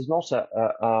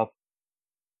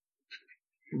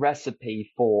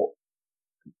recipe for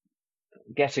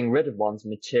getting rid of one's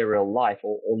material life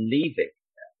or leaving it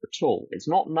at all. It's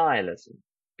not nihilism,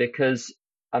 because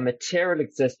a material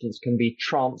existence can be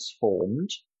transformed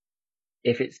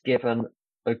if it's given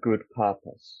a good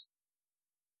purpose.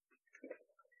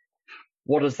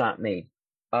 What does that mean?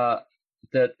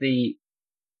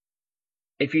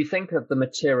 If you think of the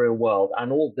material world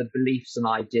and all the beliefs and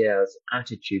ideas,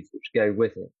 attitudes which go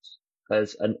with it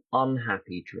as an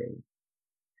unhappy dream,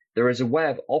 there is a way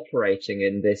of operating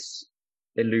in this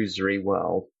illusory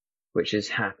world which is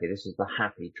happy. This is the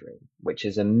happy dream, which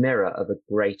is a mirror of a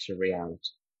greater reality.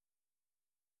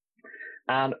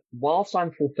 And whilst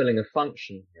I'm fulfilling a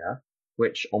function here,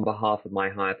 which on behalf of my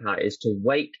higher power is to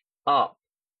wake up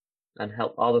and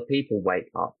help other people wake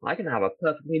up, I can have a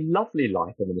perfectly lovely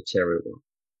life in the material world.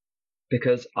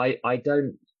 Because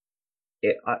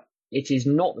it is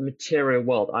not the material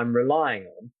world I'm relying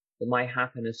on for my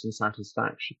happiness and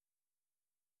satisfaction.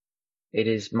 It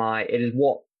is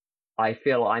what I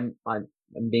feel I'm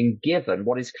being given,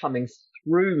 what is coming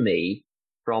through me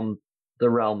from the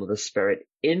realm of the spirit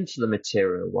into the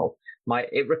material world.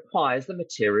 It requires the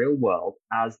material world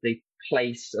as the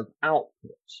place of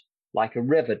output, like a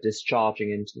river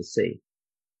discharging into the sea.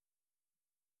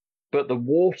 But the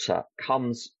water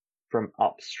comes from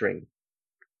upstream.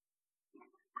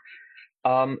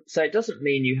 So it doesn't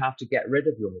mean you have to get rid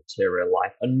of your material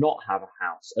life and not have a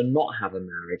house and not have a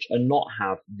marriage and not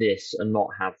have this and not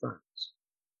have that.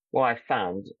 What I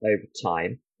found over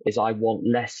time is I want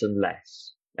less and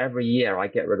less. Every year I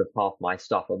get rid of half my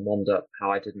stuff and wonder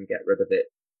how I didn't get rid of it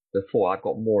before. I've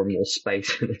got more and more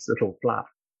space in this little flat.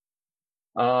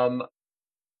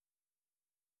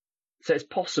 So it's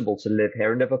possible to live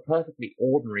here and live a perfectly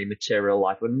ordinary material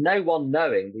life with no one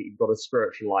knowing that you've got a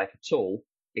spiritual life at all,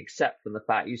 except from the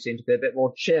fact you seem to be a bit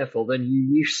more cheerful than you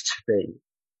used to be.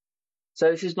 So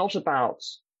this is not about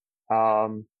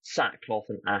sackcloth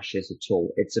and ashes at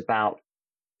all. It's about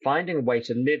finding a way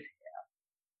to live here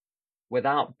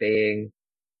without being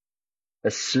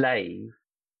a slave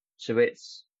to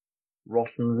its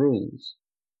rotten rules.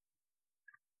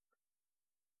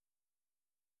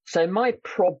 So my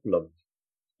problem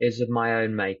is of my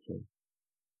own making.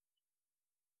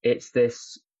 It's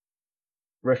this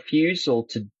refusal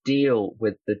to deal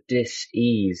with the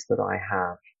dis-ease that I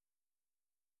have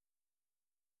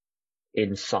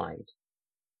inside,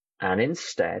 and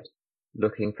instead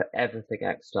looking for everything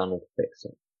external to fix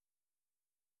it.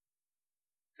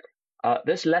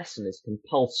 This lesson is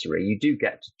compulsory. You do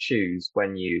get to choose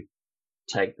when you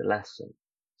take the lesson.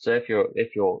 So if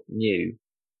you're new,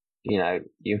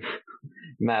 you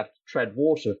may have to tread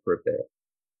water for a bit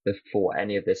before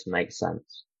any of this makes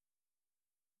sense.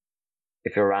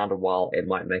 If you're around a while, it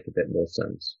might make a bit more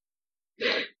sense.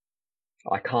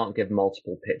 I can't give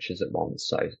multiple pictures at once,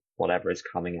 so whatever is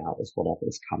coming out is whatever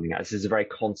is coming out. This is a very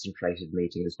concentrated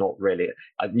meeting. It's not really,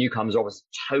 newcomers are obviously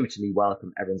totally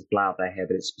welcome. Everyone's glad they're here,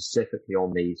 but it's specifically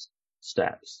on these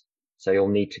steps. So you'll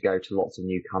need to go to lots of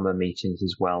newcomer meetings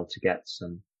as well to get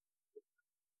some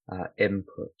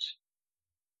input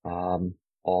on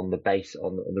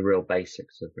the real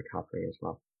basics of recovery as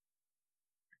well.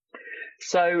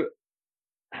 So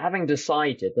having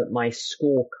decided that my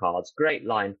scorecards, great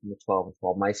line from the 12 and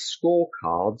 12, my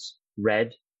scorecards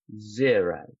read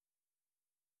 0.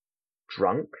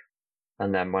 Drunk,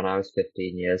 and then when I was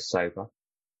 15 years sober.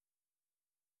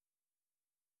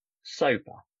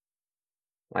 Sober.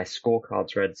 My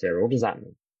scorecards read 0. What does that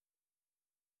mean?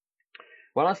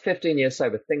 When I was 15 years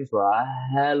sober, things were a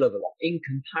hell of a lot,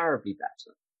 incomparably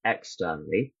better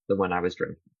externally than when I was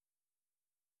drinking.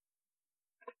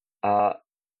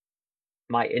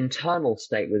 My internal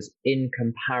state was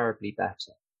incomparably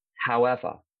better.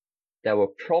 However, there were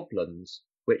problems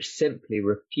which simply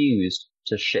refused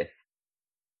to shift.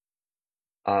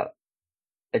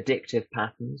 Addictive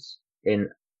patterns in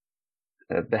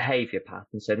behavior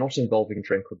patterns, so not involving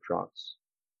drink or drugs.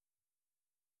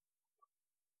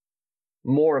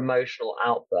 More emotional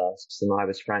outbursts than I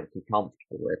was frankly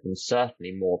comfortable with, and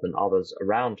certainly more than others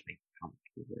around me were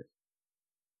comfortable with.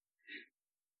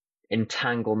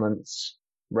 Entanglements,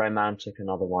 romantic and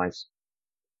otherwise.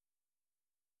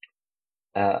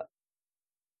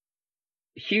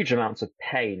 Huge amounts of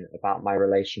pain about my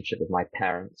relationship with my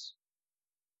parents.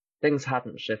 Things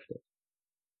hadn't shifted.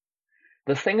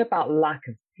 The thing about lack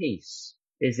of peace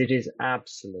is it is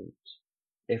absolute.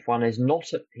 If one is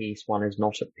not at peace, one is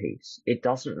not at peace. It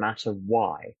doesn't matter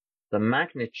why. The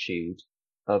magnitude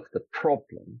of the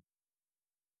problem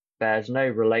bears no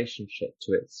relationship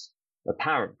to its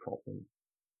apparent problem,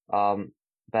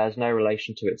 bears no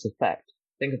relation to its effect.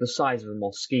 Think of the size of a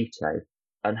mosquito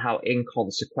and how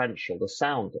inconsequential the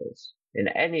sound is in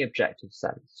any objective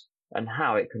sense, and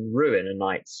how it can ruin a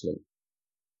night's sleep.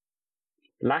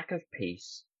 Lack of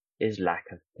peace is lack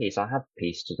of peace. I have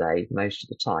peace today most of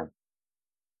the time.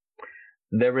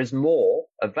 There is more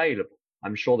available.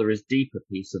 I'm sure there is deeper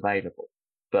peace available,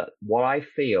 but what I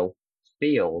feel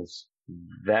feels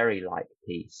very like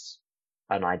peace,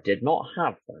 and I did not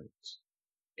have that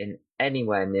in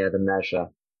anywhere near the measure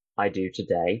I do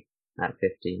today at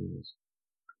 15 years.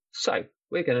 So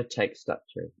we're going to take step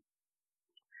 3.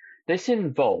 This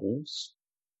involves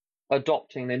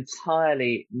adopting an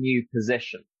entirely new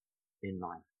position in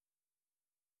life.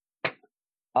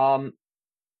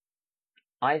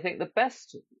 I think the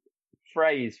best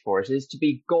phrase for it is to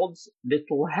be God's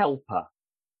little helper.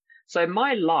 So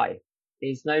my life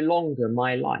is no longer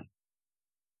my life.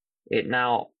 It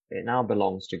now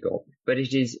belongs to God, but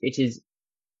it is,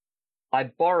 I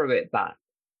borrow it back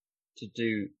to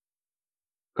do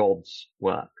God's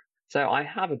work. So I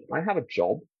have a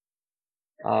job.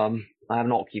 I have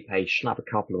an occupation. I have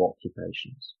a couple of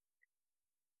occupations.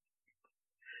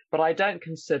 But I don't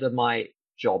consider my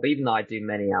job, even though I do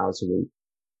many hours a week,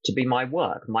 to be my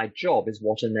work. My job is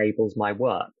what enables my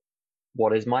work.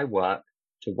 What is my work?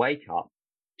 To wake up,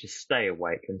 to stay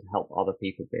awake, and to help other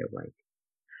people be awake.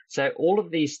 So all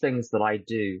of these things that I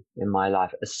do in my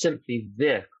life are simply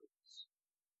vehicles.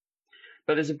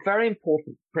 But there's a very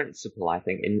important principle, I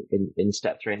think, in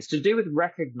step 3. And it's to do with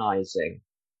recognizing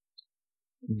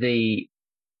the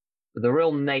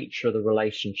real nature of the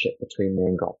relationship between me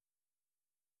and God.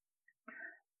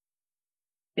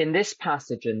 In this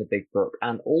passage in the Big Book,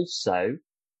 and also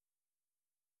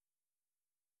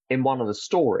in one of the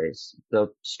stories,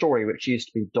 the story which used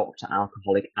to be Dr.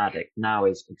 Alcoholic Addict, now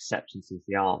is Acceptance is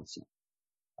the Answer.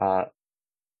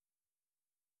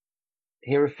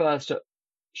 He refers to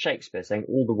Shakespeare saying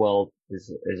all the world is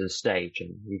a stage,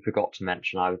 and he forgot to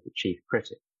mention I was the chief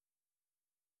critic.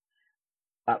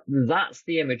 That's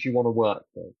the image you want to work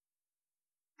with.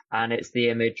 And it's the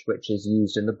image which is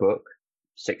used in the book,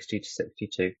 60 to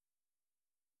 62.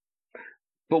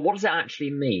 But what does it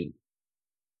actually mean?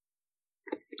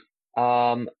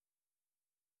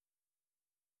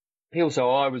 People say,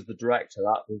 I was the director.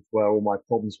 That was where all my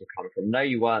problems were coming from. No,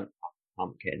 you weren't,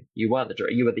 pumpkin. You weren't the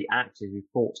director. You were the actor who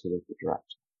thought he was the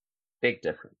director. Big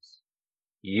difference.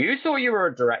 You thought you were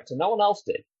a director. No one else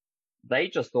did. They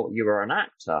just thought you were an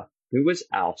actor who was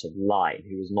out of line,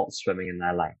 who was not swimming in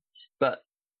their lane. But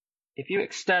if you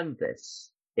extend this,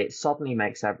 it suddenly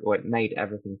it made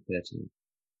everything clear to me.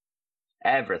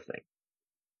 Everything.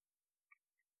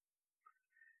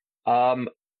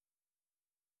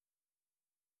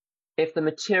 If the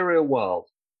material world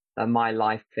and my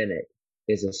life in it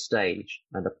is a stage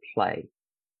and a play,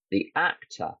 the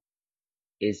actor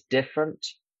is different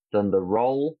than the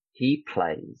role he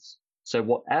plays. So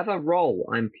whatever role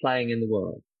I'm playing in the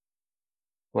world,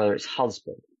 whether it's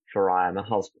husband, for I am a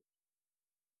husband,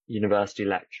 university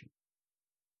lecturer,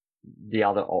 the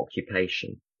other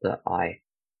occupation that I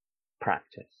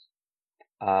practice,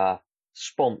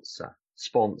 sponsor,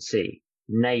 sponsee,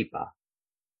 neighbor,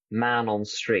 man on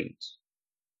street,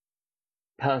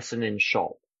 person in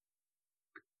shop.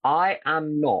 I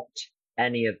am not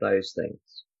any of those things.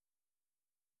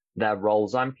 They're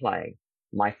roles I'm playing.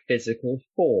 My physical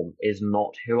form is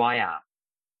not who I am.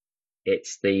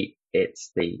 It's the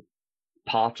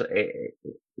part of it.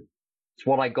 It's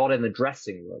what I got in the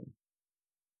dressing room.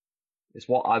 It's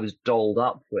what I was dolled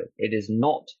up with. It is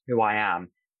not who I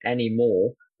am any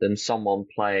more than someone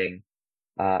playing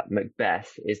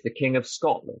Macbeth is the King of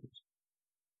Scotland.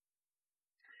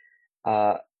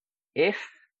 If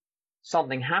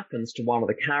something happens to one of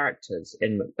the characters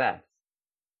in Macbeth,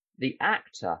 the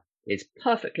actor is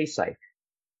perfectly safe.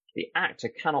 The actor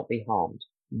cannot be harmed.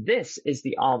 This is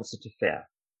the answer to fear.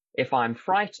 If I'm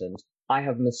frightened, I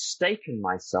have mistaken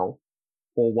myself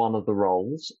for one of the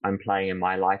roles I'm playing in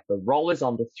my life. The role is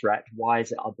under threat. Why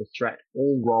is it under threat?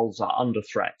 All roles are under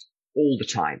threat all the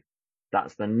time.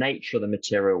 That's the nature of the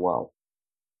material world.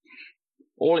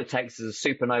 All it takes is a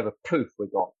supernova, poof, we're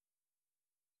gone.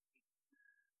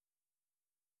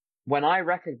 When I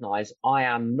recognize I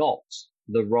am not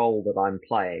the role that I'm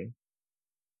playing,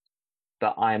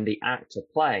 but I am the actor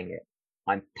playing it,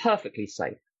 I'm perfectly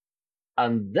safe.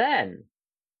 And then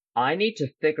I need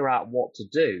to figure out what to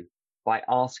do by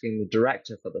asking the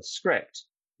director for the script,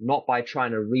 not by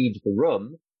trying to read the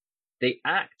room. The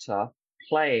actor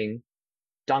playing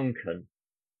Duncan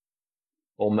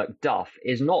or Macduff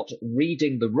is not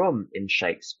reading the room in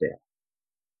Shakespeare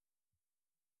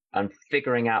and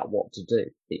figuring out what to do.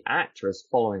 The actor is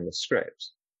following the script.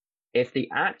 If the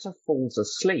actor falls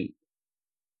asleep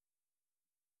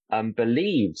and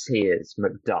believes he is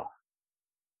Macduff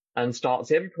and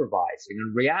starts improvising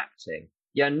and reacting,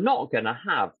 you're not going to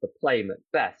have the play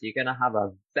Macbeth. You're going to have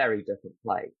a very different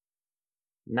play.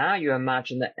 Now you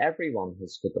imagine that everyone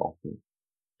has forgotten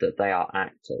that they are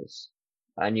actors,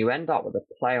 and you end up with a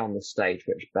play on the stage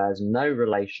which bears no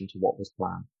relation to what was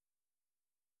planned.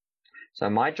 So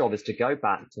my job is to go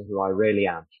back to who I really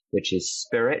am, which is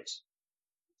spirit.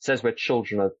 It says we're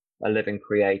children of a living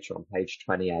creator on page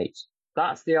 28.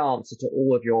 That's the answer to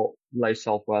all of your low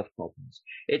self-worth problems.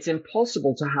 It's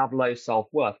impossible to have low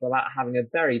self-worth without having a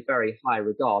very, very high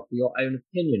regard for your own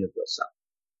opinion of yourself.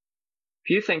 If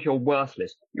you think you're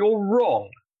worthless, you're wrong.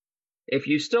 If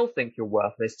you still think you're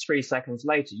worthless 3 seconds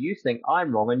later, you think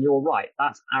I'm wrong and you're right.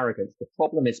 That's arrogance. The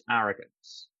problem is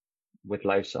arrogance with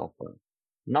low self-worth.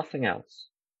 Nothing else.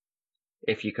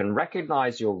 If you can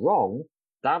recognize you're wrong,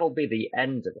 that'll be the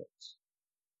end of it.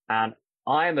 And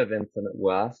I am of infinite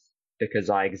worth because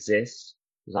I exist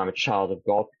because I'm a child of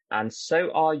God, and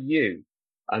so are you,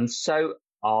 and so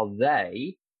are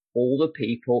they, all the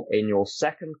people in your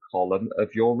second column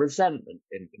of your resentment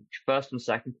inventory, first and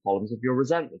second columns of your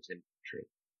resentment inventory.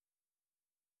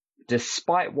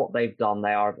 Despite what they've done,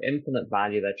 they are of infinite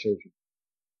value, they're children.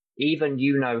 Even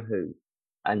you know who,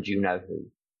 and you know who.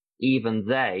 Even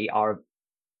they are of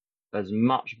as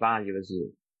much value as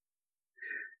you.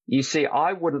 You see, in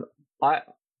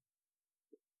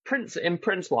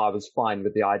principle, I was fine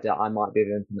with the idea I might be of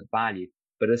infinite value,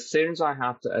 but as soon as I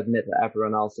have to admit that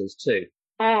everyone else is too,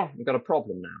 we've got a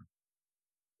problem now.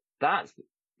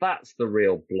 That's the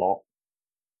real block.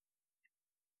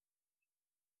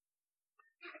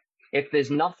 If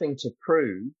there's nothing to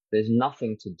prove, there's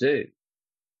nothing to do,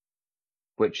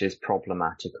 which is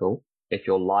problematical if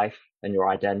your life and your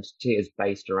identity is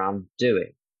based around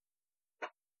doing.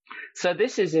 So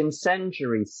this is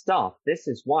incendiary stuff. This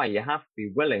is why you have to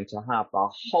be willing to have the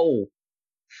whole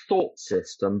thought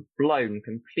system blown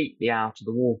completely out of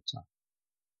the water.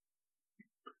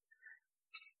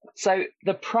 So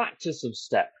the practice of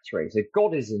step 3, so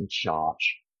God is in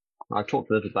charge. I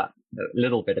talked a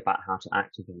little bit about how to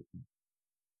activate him.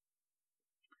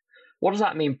 What does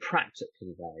that mean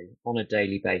practically, though, on a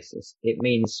daily basis? It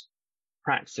means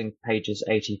practicing pages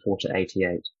 84 to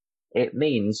 88. It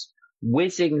means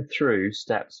whizzing through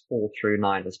steps 4 through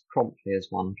 9 as promptly as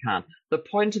one can. The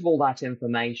point of all that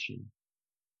information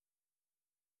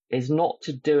is not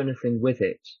to do anything with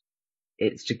it.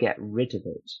 It's to get rid of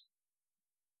it.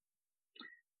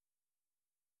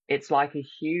 It's like a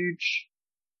huge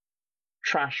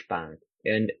trash bag,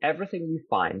 and everything you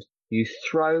find, you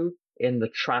throw in the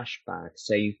trash bag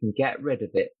so you can get rid of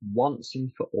it once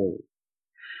and for all.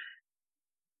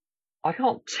 I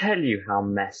can't tell you how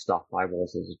messed up I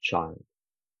was as a child.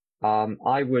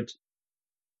 I will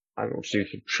do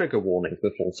some trigger warnings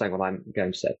before saying what I'm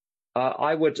going to say.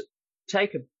 I was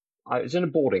in a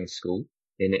boarding school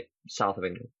in south of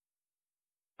England.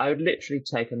 I would literally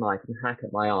take a knife and hack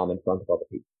at my arm in front of other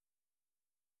people.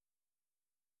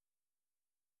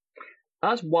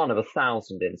 That's one of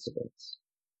 1,000 incidents.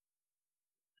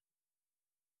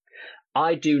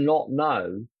 I do not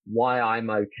know why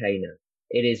I'm okay now.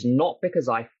 It is not because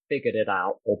I figured it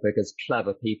out or because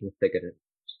clever people figured it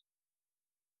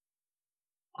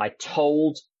out. I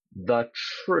told the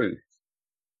truth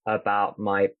about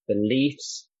my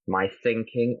beliefs, my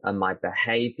thinking, and my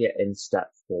behavior in step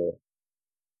 4.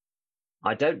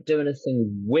 I don't do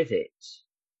anything with it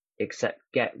except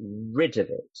get rid of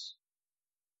it.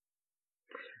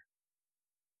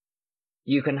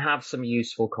 You can have some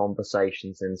useful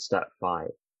conversations in step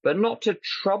 5, but not to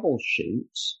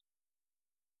troubleshoot.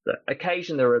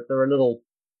 Occasionally there are little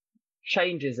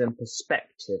changes in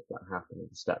perspective that happen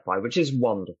in step 5, which is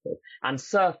wonderful. And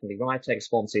certainly when I take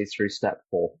sponsees through step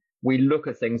 4, we look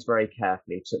at things very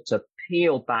carefully to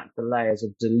peel back the layers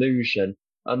of delusion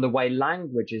and the way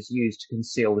language is used to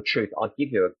conceal the truth. I'll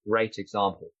give you a great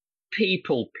example.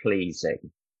 People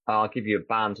pleasing. I'll give you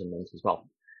abandonment as well.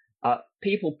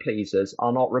 People pleasers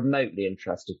are not remotely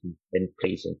interested in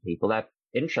pleasing people. They're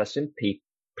interested in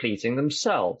pleasing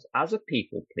themselves. As a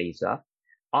people pleaser,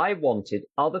 I wanted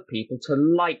other people to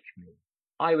like me.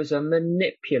 I was a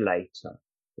manipulator.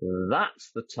 That's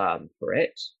the term for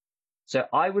it. So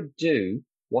I would do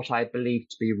what I believed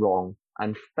to be wrong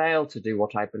and fail to do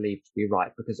what I believed to be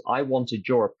right because I wanted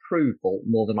your approval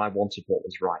more than I wanted what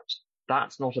was right.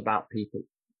 That's not about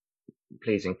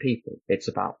pleasing people. It's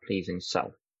about pleasing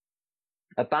self.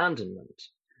 Abandonment.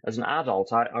 As an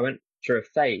adult, I went through a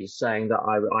phase saying that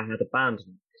I had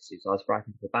abandonment issues. I was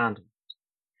frightened of abandonment.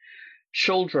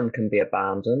 Children can be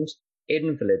abandoned.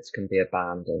 Invalids can be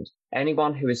abandoned.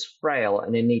 Anyone who is frail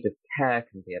and in need of care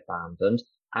can be abandoned.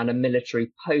 And a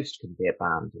military post can be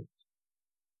abandoned.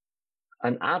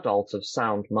 An adult of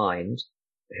sound mind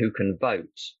who can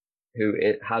vote, who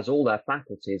has all their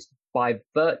faculties, by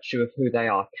virtue of who they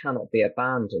are, cannot be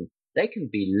abandoned. They can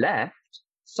be left.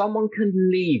 Someone can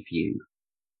leave you.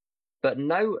 But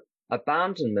no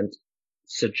abandonment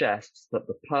suggests that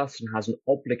the person has an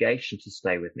obligation to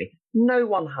stay with me. No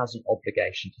one has an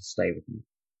obligation to stay with me.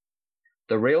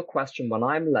 The real question when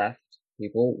I'm left,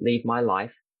 people leave my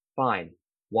life, fine.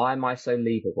 Why am I so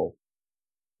leavable?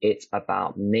 It's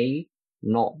about me,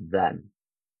 not them.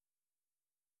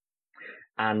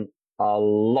 And a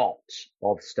lot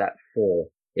of step 4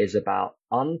 is about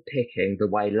unpicking the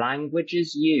way language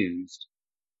is used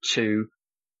to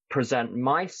present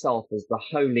myself as the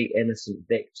wholly innocent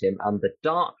victim, and the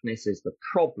darkness is the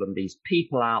problem, these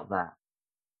people out there.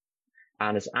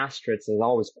 And as Astrid says, I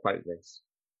always quote this,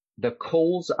 the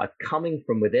calls are coming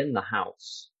from within the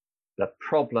house. The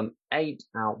problem ain't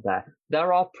out there.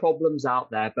 There are problems out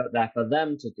there, but they're for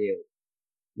them to deal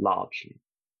with, largely.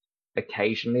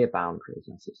 Occasionally a boundary, as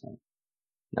necessary.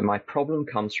 And my problem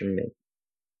comes from me.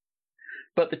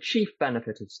 But the chief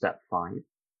benefit of step 5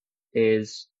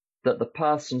 is that the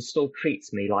person still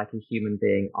treats me like a human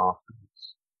being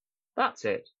afterwards. That's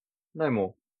it. No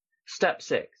more. Step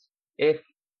 6. If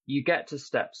you get to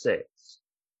step 6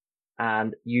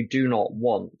 and you do not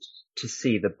want to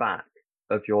see the back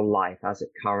of your life as it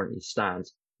currently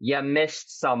stands, you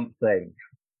missed something.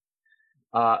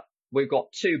 We've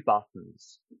got 2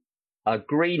 buttons, a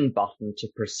green button to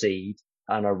proceed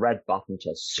and a red button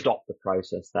to stop the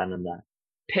process then and there.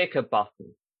 Pick a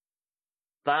button.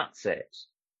 That's it.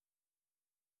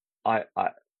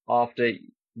 After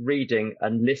reading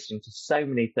and listening to so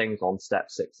many things on step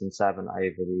 6 and 7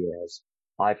 over the years,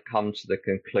 I've come to the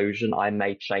conclusion, I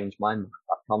may change my mind,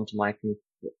 I've come to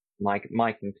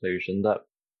my conclusion that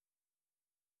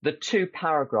the 2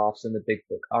 paragraphs in the big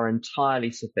book are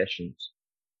entirely sufficient.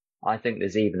 I think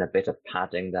there's even a bit of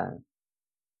padding there.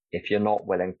 If you're not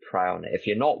willing, pray on it. If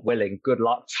you're not willing, good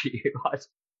luck to you.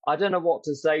 I don't know what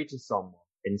to say to someone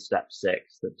in step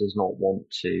 6 that does not want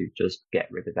to just get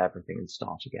rid of everything and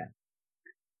start again.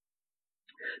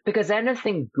 Because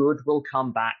anything good will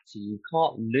come back to you. You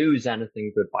can't lose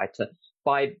anything good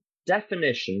by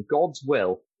definition. God's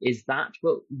will is that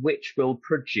which will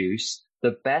produce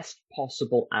the best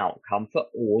possible outcome for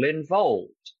all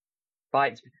involved.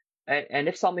 And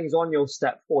if something's on your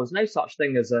step 4, there's no such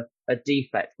thing as a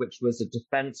defect, which was a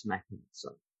defense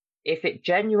mechanism. If it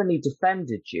genuinely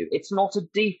defended you, it's not a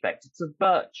defect, it's a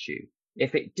virtue.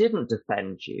 If it didn't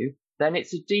defend you, then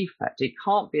it's a defect. It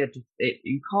can't be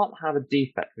you can't have a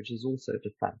defect which is also a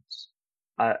defense,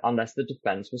 unless the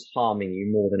defense was harming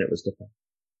you more than it was defending.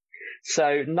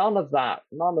 So none of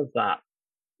that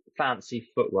fancy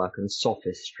footwork and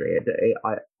sophistry.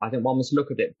 I think one must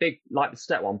look at it big, like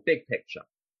step 1, big picture.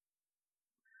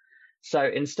 So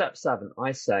in step 7,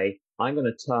 I say, I'm going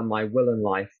to turn my will and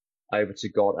life over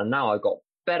to God. And now I've got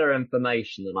better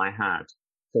information than I had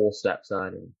 4 steps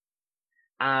earlier.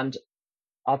 And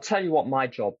I'll tell you what my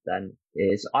job then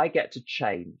is. I get to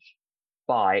change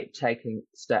by taking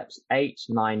steps 8,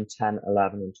 9, 10,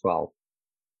 11, and 12.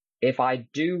 If I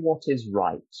do what is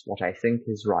right, what I think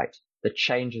is right, the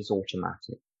change is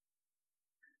automatic.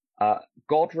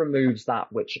 God removes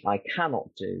that which I cannot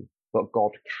do, but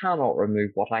God cannot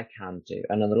remove what I can do.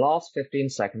 And in the last 15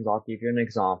 seconds, I'll give you an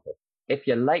example. If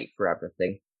you're late for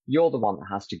everything, you're the one that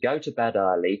has to go to bed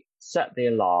early, set the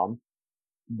alarm,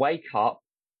 wake up,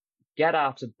 get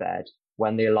out of bed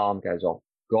when the alarm goes off.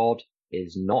 God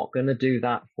is not going to do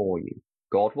that for you.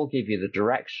 God will give you the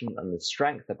direction and the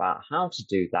strength about how to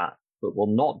do that, but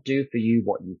will not do for you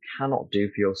what you cannot do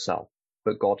for yourself.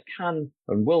 But God can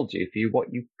and will do for you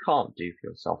what you can't do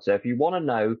for yourself. So if you want to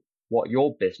know what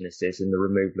your business is in the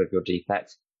removal of your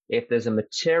defects, if there's a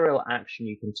material action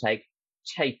you can take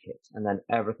it, and then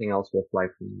everything else will flow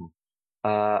from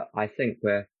there. I think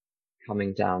we're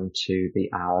coming down to the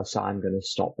hour, so I'm going to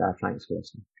stop there. Thanks for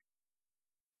listening.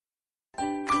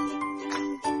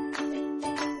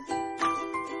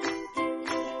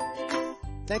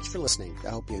 Thanks for listening. I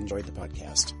hope you enjoyed the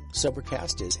podcast.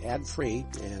 Sobercast is ad-free,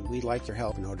 and we'd like your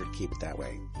help in order to keep it that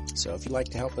way. So if you'd like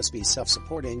to help us be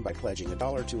self-supporting by pledging $1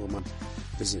 or $2 a month,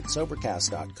 visit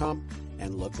Sobercast.com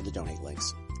and look for the donate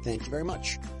links. Thank you very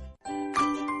much.